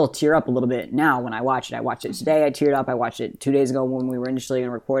still tear up a little bit now when I watch it. I watched it today, I teared up. I watched it 2 days ago when we were initially going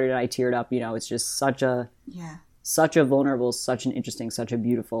to record it, I teared up. You know, it's just such a vulnerable, such an interesting, such a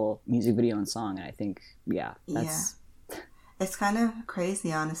beautiful music video and song. And I think, it's kind of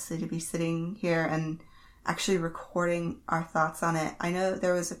crazy, honestly, to be sitting here and actually recording our thoughts on it. I know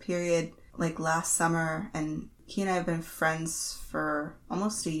there was a period, like, last summer, and he and I have been friends for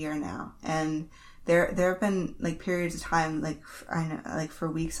almost a year now, and there have been, like, periods of time, like, I know, like, for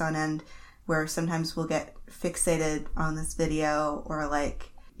weeks on end, where sometimes we'll get fixated on this video, or,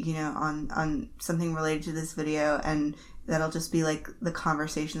 like, you know, on something related to this video, and that'll just be, like, the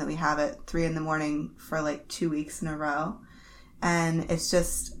conversation that we have at 3 a.m. for, like, 2 weeks in a row. And it's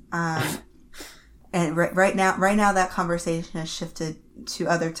just, and right now that conversation has shifted to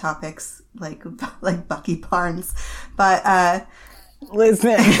other topics like Bucky Barnes, but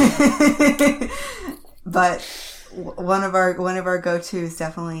listen, but one of our go-tos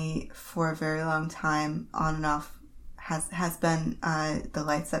definitely for a very long time, on and off, has been the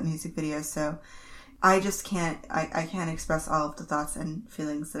Lights Up music video. So I just can't, I can't express all of the thoughts and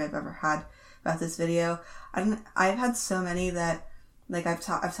feelings that I've ever had about this video. I've had so many that, like, I've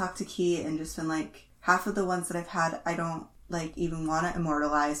talked to Key and just been like, half of the ones that I've had, I don't, like, even want to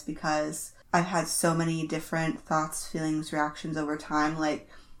immortalize because I've had so many different thoughts, feelings, reactions over time. Like,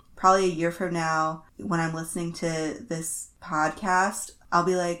 probably a year from now, when I'm listening to this podcast, I'll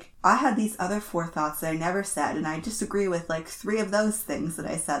be like, I had these other 4 thoughts that I never said, and I disagree with, like, 3 of those things that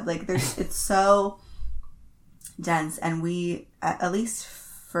I said. Like, it's so dense, and we, at least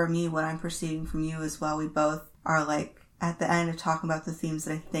for me, what I'm perceiving from you as well, we both are, like, at the end of talking about the themes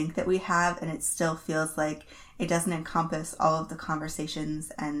that I think that we have, and it still feels like it doesn't encompass all of the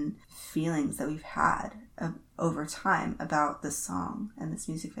conversations and feelings that we've had over time about this song and this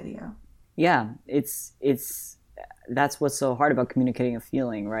music video. Yeah, it's that's what's so hard about communicating a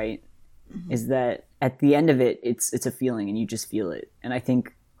feeling, right? Mm-hmm. Is that at the end of it, it's a feeling and you just feel it. And I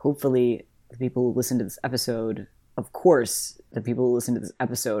think hopefully the people who listen to this episode, of course, the people who listen to this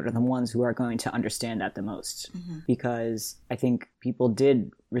episode are the ones who are going to understand that the most. Mm-hmm. Because I think people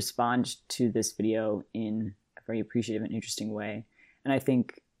did respond to this video in a very appreciative and interesting way. And I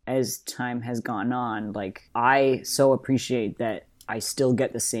think as time has gone on, like, I so appreciate that I still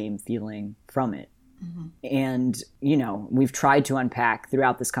get the same feeling from it. Mm-hmm. And, you know, we've tried to unpack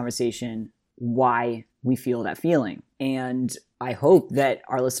throughout this conversation why we feel that feeling. And I hope that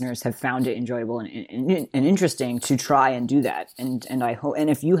our listeners have found it enjoyable and interesting to try and do that. And I hope,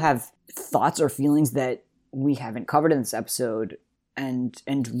 and if you have thoughts or feelings that we haven't covered in this episode,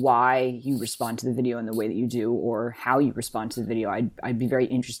 and why you respond to the video in the way that you do, or how you respond to the video, I'd be very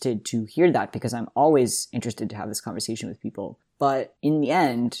interested to hear that, because I'm always interested to have this conversation with people. But in the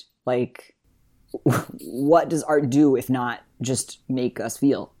end, like, what does art do if not just make us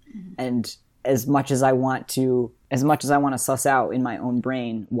feel? Mm-hmm. And as much as I want to suss out in my own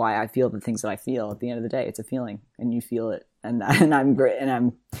brain why I feel the things that I feel, at the end of the day, it's a feeling, and you feel it. And I'm great. And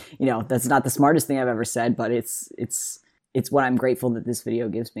I'm, you know, that's not the smartest thing I've ever said, but it's what I'm grateful that this video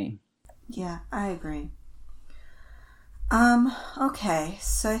gives me. Yeah, I agree. Okay,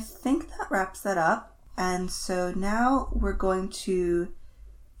 so I think that wraps that up. And so now we're going to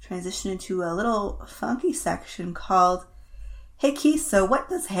transition into a little funky section called, Hey Keith, so what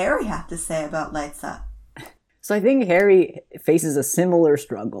does Harry have to say about Lights Up? So I think Harry faces a similar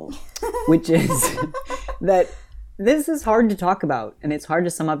struggle, which is that this is hard to talk about, and it's hard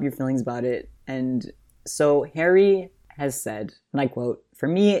to sum up your feelings about it. And so Harry has said, and I quote, "For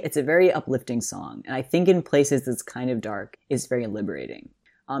me, it's a very uplifting song, and I think in places that's kind of dark, it's very liberating.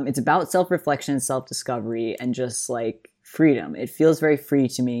 It's about self-reflection, self-discovery, and just, like, freedom. It feels very free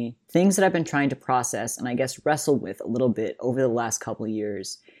to me. Things that I've been trying to process and I guess wrestle with a little bit over the last couple of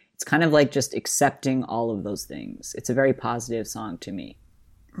years. It's kind of like just accepting all of those things. It's a very positive song to me."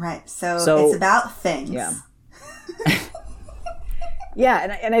 Right. So it's about things. Yeah.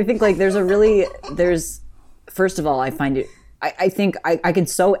 Yeah, and I think, like, first of all, I find it, I think I can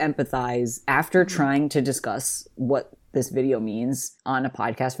so empathize after trying to discuss what this video means on a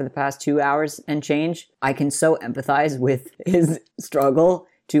podcast for the past 2 hours and change. I can so empathize with his struggle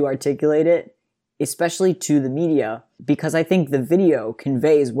to articulate it, especially to the media, because I think the video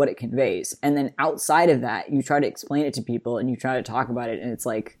conveys what it conveys. And then outside of that, you try to explain it to people and you try to talk about it, and it's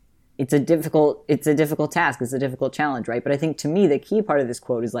like, it's a difficult task. It's a difficult challenge, right? But I think to me, the key part of this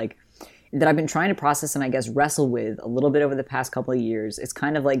quote is, like, that I've been trying to process and I guess wrestle with a little bit over the past couple of years. It's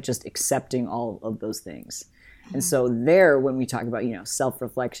kind of like just accepting all of those things. Mm-hmm. And so there, when we talk about, you know,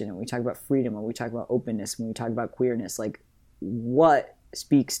 self-reflection, and we talk about freedom, when we talk about openness, when we talk about queerness, like, what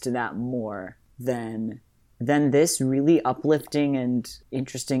speaks to that more than this really uplifting and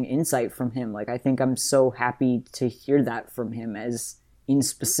interesting insight from him? Like, I think I'm so happy to hear that from him, as in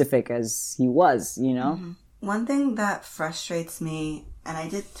specific as he was, you know? Mm-hmm. One thing that frustrates me, and I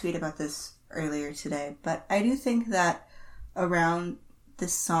did tweet about this earlier today, but I do think that around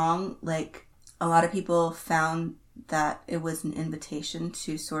this song, like, a lot of people found that it was an invitation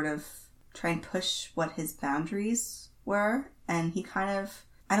to sort of try and push what his boundaries were. And he kind of,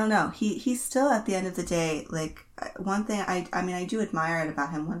 I don't know, he's still, at the end of the day, like, one thing, I mean, I do admire it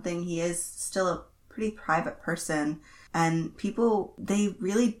about him. One thing, he is still a pretty private person. And people, they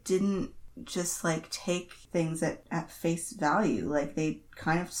really didn't just, like, take things at face value. Like, they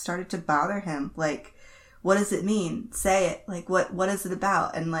kind of started to bother him. Like, what does it mean? Say it. Like, what is it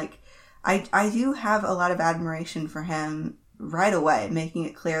about? And, like, I do have a lot of admiration for him right away, making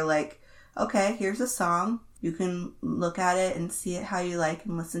it clear, like, okay, here's a song. You can look at it and see it how you like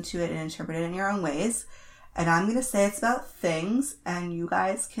and listen to it and interpret it in your own ways. And I'm going to say it's about things, and you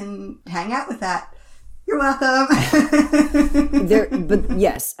guys can hang out with that You're welcome. But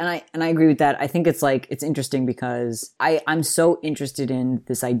yes, and I agree with that. I think it's interesting because I'm so interested in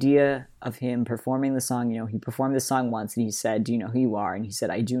this idea of him performing the song. He performed this song once and he said, "Do you know who you are?" And he said,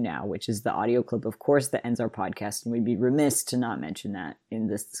 "I do now," which is the audio clip, of course, that ends our podcast. And we'd be remiss to not mention that in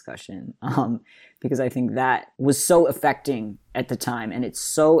this discussion. Because I think that was so affecting at the time. And it's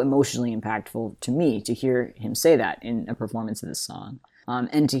so emotionally impactful to me to hear him say that in a performance of this song.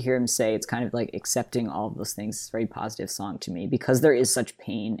 And to hear him say it's kind of like accepting all of those things. It's a very positive song to me because there is such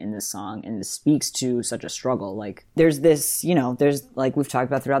pain in this song and this speaks to such a struggle. Like there's this, there's like we've talked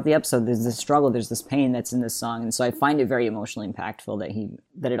about throughout the episode, there's this struggle, there's this pain that's in this song. And so I find it very emotionally impactful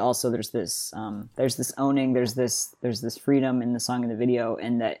that it also, there's this owning, there's this freedom in the song and the video,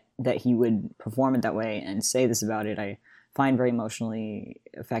 and that he would perform it that way and say this about it. I find very emotionally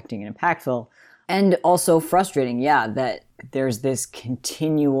affecting and impactful. And also frustrating, that there's this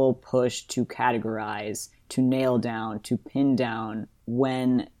continual push to categorize, to nail down, to pin down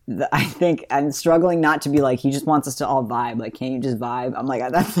when I think I'm struggling not to be like, he just wants us to all vibe. Like, can't you just vibe? I'm like,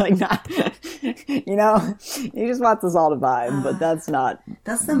 that's like not, he just wants us all to vibe, but that's not.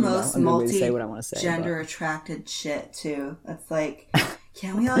 That's the most multi-gender attracted shit too. That's like,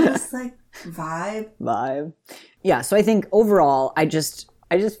 can't we all just like vibe? Vibe. Yeah, so I think overall, I just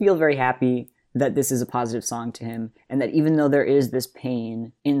feel very happy that this is a positive song to him, and that even though there is this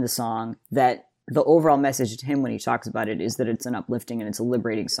pain in the song, that the overall message to him when he talks about it is that it's an uplifting and it's a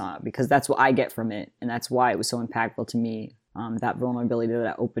liberating song, because that's what I get from it, and that's why it was so impactful to me, that vulnerability,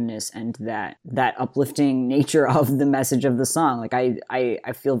 that openness, and that uplifting nature of the message of the song. Like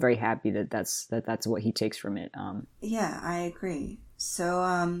I feel very happy that's what he takes from it. Yeah, I agree.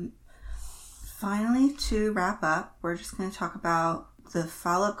 So finally, to wrap up, we're just going to talk about the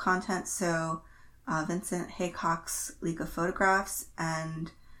follow-up content. So Vincent Haycock's leak of photographs, and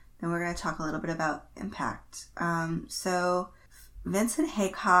then we're going to talk a little bit about impact. So Vincent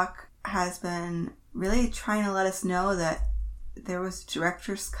Haycock has been really trying to let us know that there was a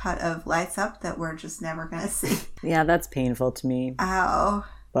director's cut of Lights Up that we're just never going to see. Yeah, that's painful to me. Ow.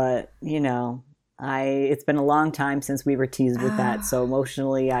 But, it's been a long time since we were teased with that, so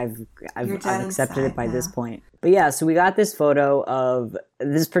emotionally I've accepted it by this point. But yeah, so we got this photo of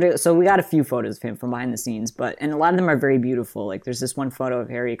this so we got a few photos of him from behind the scenes, and a lot of them are very beautiful. Like there's this one photo of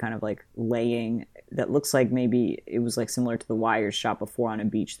Harry kind of like laying that looks like maybe it was like similar to the Wires shot before on a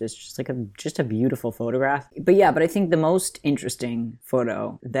beach. This just a beautiful photograph. But I think the most interesting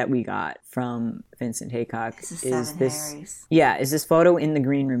photo that we got from Vincent Haycock is this photo in the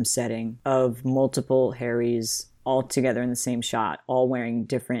green room setting of multiple Harrys all together in the same shot, all wearing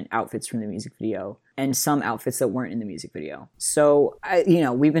different outfits from the music video, and some outfits that weren't in the music video. So,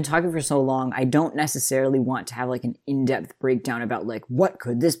 we've been talking for so long, I don't necessarily want to have like an in-depth breakdown about like, what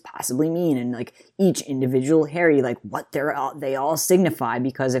could this possibly mean? And like each individual Harry, like what they all signify,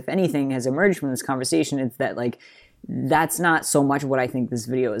 because if anything has emerged from this conversation, it's that like, that's not so much what I think this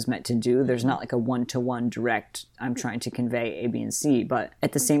video is meant to do. There's not like a one-to-one direct, I'm trying to convey A, B, and C. But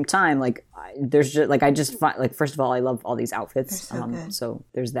at the same time, like, there's just, like, I just find, like, first of all, I love all these outfits. They're so good. So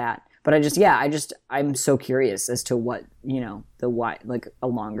there's that. But I'm so curious as to what, the why, like a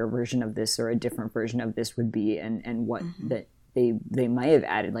longer version of this or a different version of this would be, and what that they might have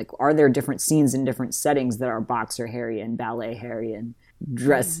added. Like, are there different scenes in different settings that are boxer Harry and ballet Harry and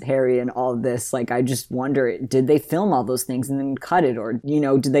dress Harry and all of this? Like, I just wonder, did they film all those things and then cut it, or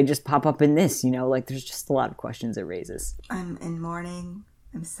did they just pop up in this? Like, there's just a lot of questions it raises. I'm in mourning.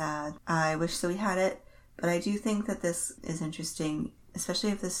 I'm sad. I wish that we had it, but I do think that this is interesting,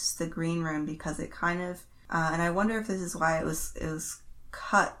 especially if this is the green room, because it kind of and I wonder if this is why it was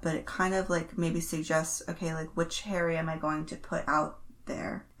cut, but it kind of like maybe suggests, okay, like which Harry am I going to put out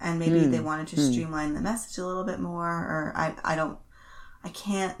there? And maybe they wanted to streamline the message a little bit more, or I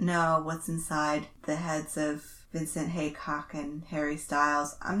can't know what's inside the heads of Vincent Haycock and Harry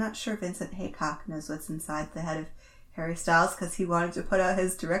Styles. I'm not sure Vincent Haycock knows what's inside the head of Harry Styles, because he wanted to put out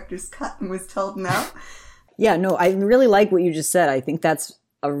his director's cut and was told no. Yeah, no, I really like what you just said. I think that's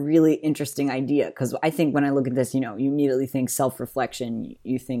a really interesting idea, because I think when I look at this, you immediately think self-reflection,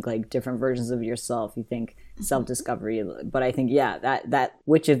 you think like different versions of yourself, you think self-discovery. But I think, that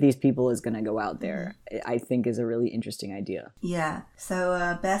which of these people is going to go out there, I think is a really interesting idea. Yeah.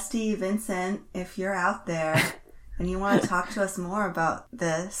 So, bestie Vincent, if you're out there and you want to talk to us more about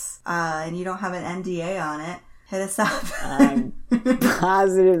this, and you don't have an NDA on it, hit us up. I'm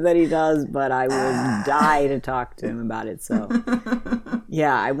positive that he does, but I would die to talk to him about it. So,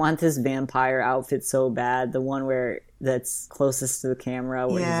 yeah, I want this vampire outfit so bad. The one where that's closest to the camera.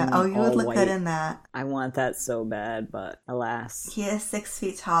 Where yeah. he's Oh, you would look white. good in that. I want that so bad, but alas. He is 6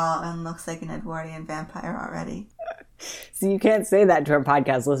 feet tall and looks like an Edwardian vampire already. So you can't say that to our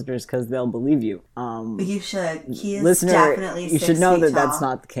podcast listeners because they'll believe you. You should. He is Listener, definitely 6 you should know feet that tall. that's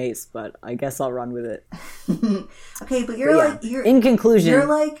not the case, but I guess I'll run with it. Okay, but you're in conclusion, you're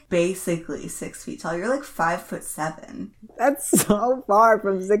like basically 6 feet tall. You're like 5'7". That's so far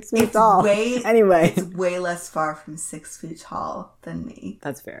from 6 feet tall. Anyway, it's way less far from 6 feet tall than me.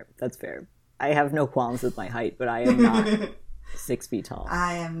 That's fair. I have no qualms with my height, but I am not 6 feet tall.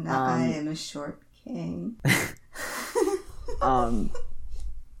 I am not. I am a short king.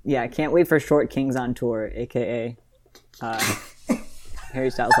 Yeah, I can't wait for Short Kings on tour, aka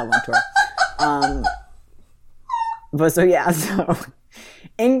Harry Styles Love on tour. But so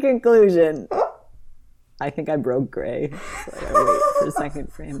in conclusion, I think I broke Gray. So I gotta wait for a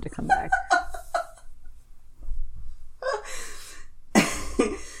second for him to come back.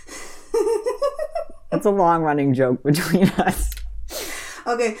 That's a long running joke between us.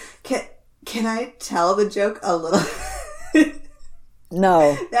 Okay, can I tell the joke a little?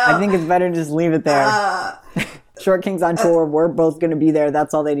 No, I think it's better to just leave it there. Short Kings on tour, we're both going to be there.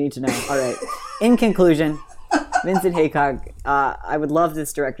 That's all they need to know. All right. In conclusion, Vincent Haycock, I would love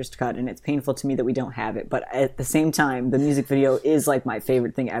this director's cut, and it's painful to me that we don't have it. But at the same time, the music video is like my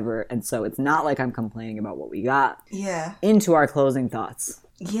favorite thing ever, and so it's not like I'm complaining about what we got. Yeah. Into our closing thoughts.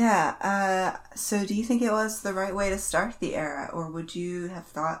 Yeah. So do you think it was the right way to start the era, or would you have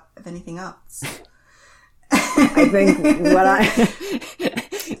thought of anything else? I think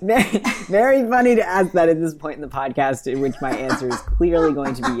very, very funny to ask that at this point in the podcast, in which my answer is clearly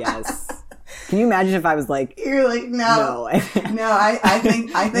going to be yes. Can you imagine if I was like, you're like, no. I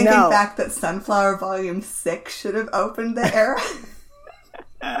think no. In fact that Sunflower Volume 6 should have opened the era.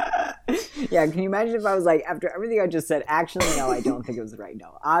 Yeah, can you imagine if I was like, after everything I just said, actually, no, I don't think it was the right.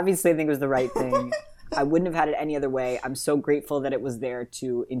 No, obviously I think it was the right thing. I wouldn't have had it any other way. I'm so grateful that it was there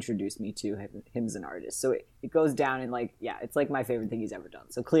to introduce me to him as an artist. So it goes down and it's like my favorite thing he's ever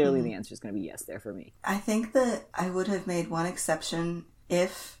done. So clearly the answer is going to be yes there for me. I think that I would have made one exception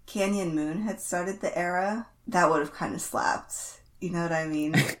if Canyon Moon had started the era. That would have kind of slapped. You know what I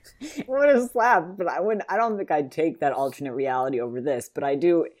mean? It would have slapped, but I don't think I'd take that alternate reality over this. But I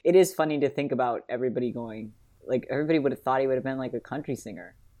do. It is funny to think about everybody going, like, everybody would have thought he would have been like a country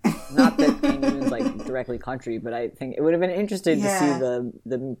singer. Not that Canyon Moon's like directly country, but I think it would have been interesting to see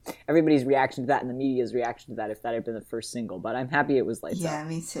the everybody's reaction to that and the media's reaction to that if that had been the first single. But I'm happy it was Lights Up. Yeah,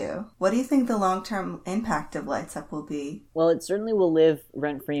 me too. What do you think the long-term impact of Lights Up will be? Well, it certainly will live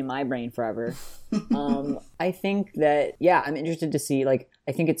rent-free in my brain forever. I think that, I'm interested to see,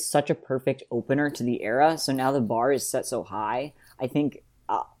 I think it's such a perfect opener to the era. So now the bar is set so high. I think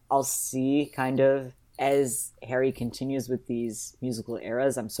I'll see kind of, as Harry continues with these musical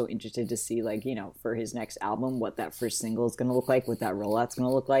eras, I'm so interested to see, for his next album, what that first single is going to look like, what that rollout's going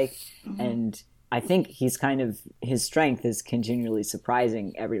to look like. Mm-hmm. And I think he's his strength is continually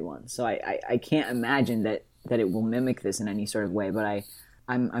surprising everyone. So I can't imagine that it will mimic this in any sort of way, but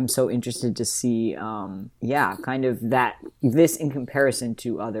I'm so interested to see, kind of this in comparison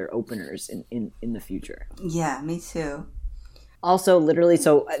to other openers in the future. Yeah, me too. Also, literally,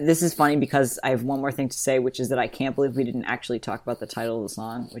 so this is funny because I have one more thing to say, which is that I can't believe we didn't actually talk about the title of the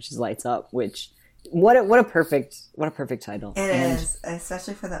song, which is Lights Up, which, what a perfect title. It is,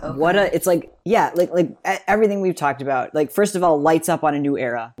 especially for the opener. It's like everything we've talked about. Like, first of all, lights up on a new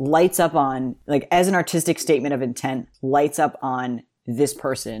era. Lights up on, as an artistic statement of intent, lights up on this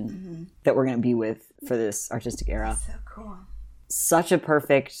person that we're going to be with for this artistic era. So cool. Such a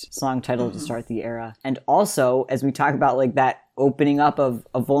perfect song title to start the era. And also, as we talk about, that opening up of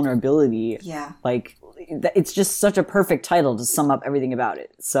vulnerability, it's just such a perfect title to sum up everything about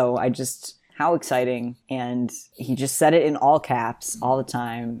it. So how exciting. And he just said it in all caps all the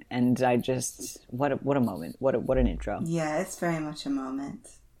time. And what a moment. What an intro. Yeah, it's very much a moment.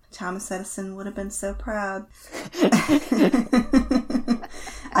 Thomas Edison would have been so proud.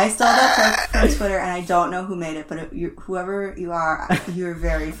 I saw that from Twitter, and I don't know who made it, but whoever you are, you're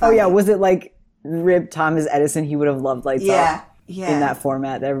very funny. Oh, yeah. Was it Rip Thomas Edison? He would have loved Lights Up in that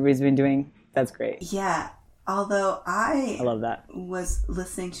format that everybody's been doing. That's great. Yeah. Although I love that. Was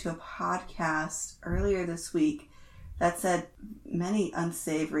listening to a podcast earlier this week that said many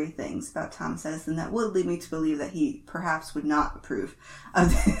unsavory things about Thomas Edison that would lead me to believe that he perhaps would not approve of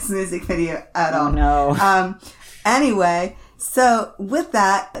this music video at all. No. Anyway, so with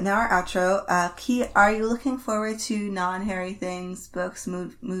that, now our outro. Key, are you looking forward to non-Harry things, books,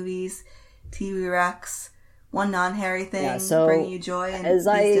 movies, TV recs? one non-hairy thing bringing you joy in these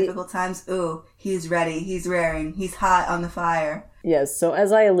difficult times. Ooh, he's ready. He's raring. He's hot on the fire. Yes, so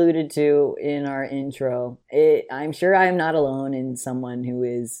as I alluded to in our intro, I'm sure I'm not alone in someone who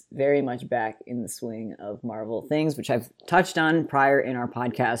is very much back in the swing of Marvel things, which I've touched on prior in our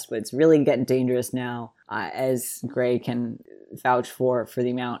podcast, but it's really getting dangerous now, as Gray can vouch for the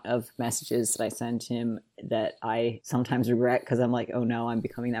amount of messages that I send him that I sometimes regret because I'm like, oh no, I'm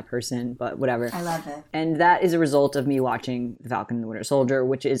becoming that person, but whatever. I love it. And that is a result of me watching The Falcon and the Winter Soldier,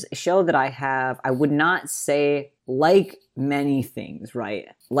 which is a show that I would not say, like many things, right?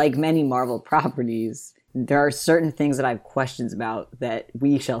 Like many Marvel properties, there are certain things that I have questions about that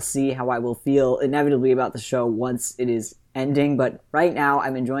we shall see how I will feel inevitably about the show once it is ending. But right now,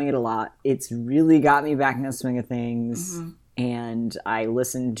 I'm enjoying it a lot. It's really got me back in the swing of things. Mm-hmm. And I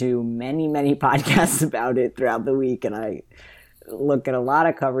listened to many, many podcasts about it throughout the week, and I look at a lot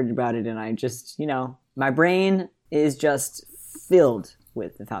of coverage about it, and I just, my brain is just filled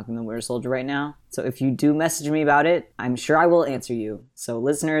with The Falcon and the Winter Soldier right now. So if you do message me about it, I'm sure I will answer you. So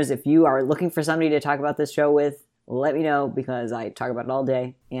listeners, if you are looking for somebody to talk about this show with, let me know, because I talk about it all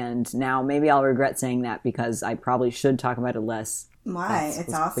day. And now maybe I'll regret saying that because I probably should talk about it less. Why?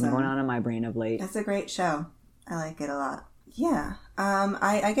 It's awesome. What's been going on in my brain of late. It's a great show. I like it a lot. Yeah.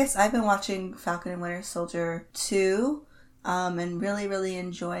 I guess I've been watching Falcon and Winter Soldier 2 and really, really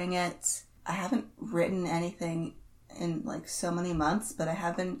enjoying it. I haven't written anything in like so many months, but I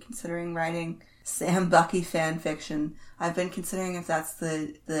have been considering writing Sam Bucky fan fiction. I've been considering if that's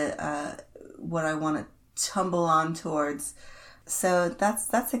the what I want to tumble on towards. So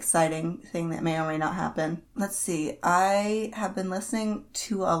that's exciting thing that may or may not happen. Let's see. I have been listening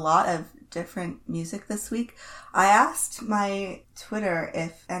to a lot of different music this week. I asked my Twitter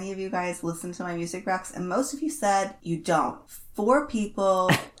if any of you guys listen to my music racks, and most of you said you don't. 4 people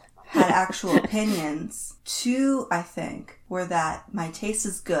had actual opinions. 2, I think, were that my taste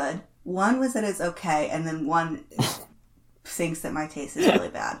is good. 1 was that it's okay, and then 1 thinks that my taste is really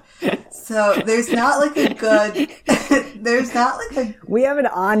bad. So there's not like a good... We have an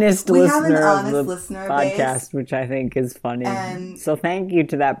honest listener podcast, base, which I think is funny. And so thank you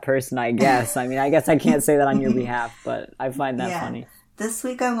to that person, I guess. I mean, I guess I can't say that on your behalf, but I find that funny. This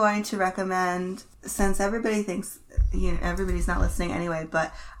week I'm going to recommend, since everybody thinks, everybody's not listening anyway,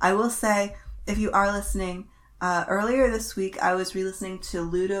 but I will say, if you are listening, earlier this week I was re-listening to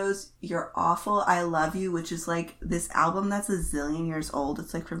Ludo's You're Awful, I Love You, which is like this album that's a zillion years old.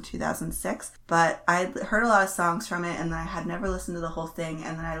 It's like from 2006, but I heard a lot of songs from it, and then I had never listened to the whole thing,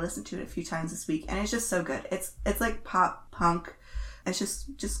 and then I listened to it a few times this week, and it's just so good. It's like pop punk. It's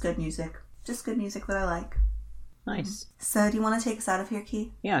just good music. Just good music that I like. Nice. So do you want to take us out of here,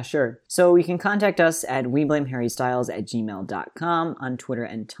 Key? Yeah, sure. So you can contact us at weblameharrystyles@gmail.com. On Twitter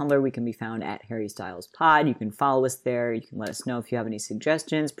and Tumblr, we can be found at HarryStylesPod. You can follow us there. You can let us know if you have any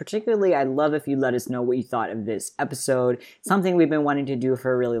suggestions. Particularly, I'd love if you let us know what you thought of this episode. Something we've been wanting to do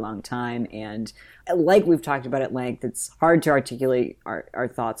for a really long time. And like we've talked about at length, it's hard to articulate our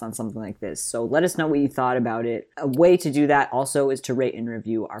thoughts on something like this. So let us know what you thought about it. A way to do that also is to rate and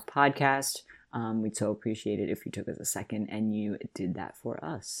review our podcast. We'd so appreciate it if you took us a second and you did that for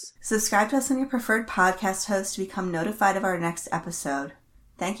us. Subscribe to us on your preferred podcast host to become notified of our next episode.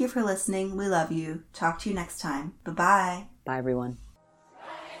 Thank you for listening. We love you. Talk to you next time. Bye-bye. Bye, everyone.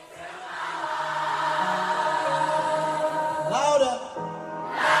 Louder.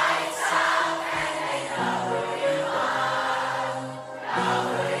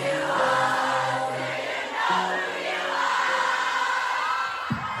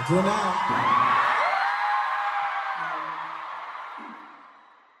 Do it now.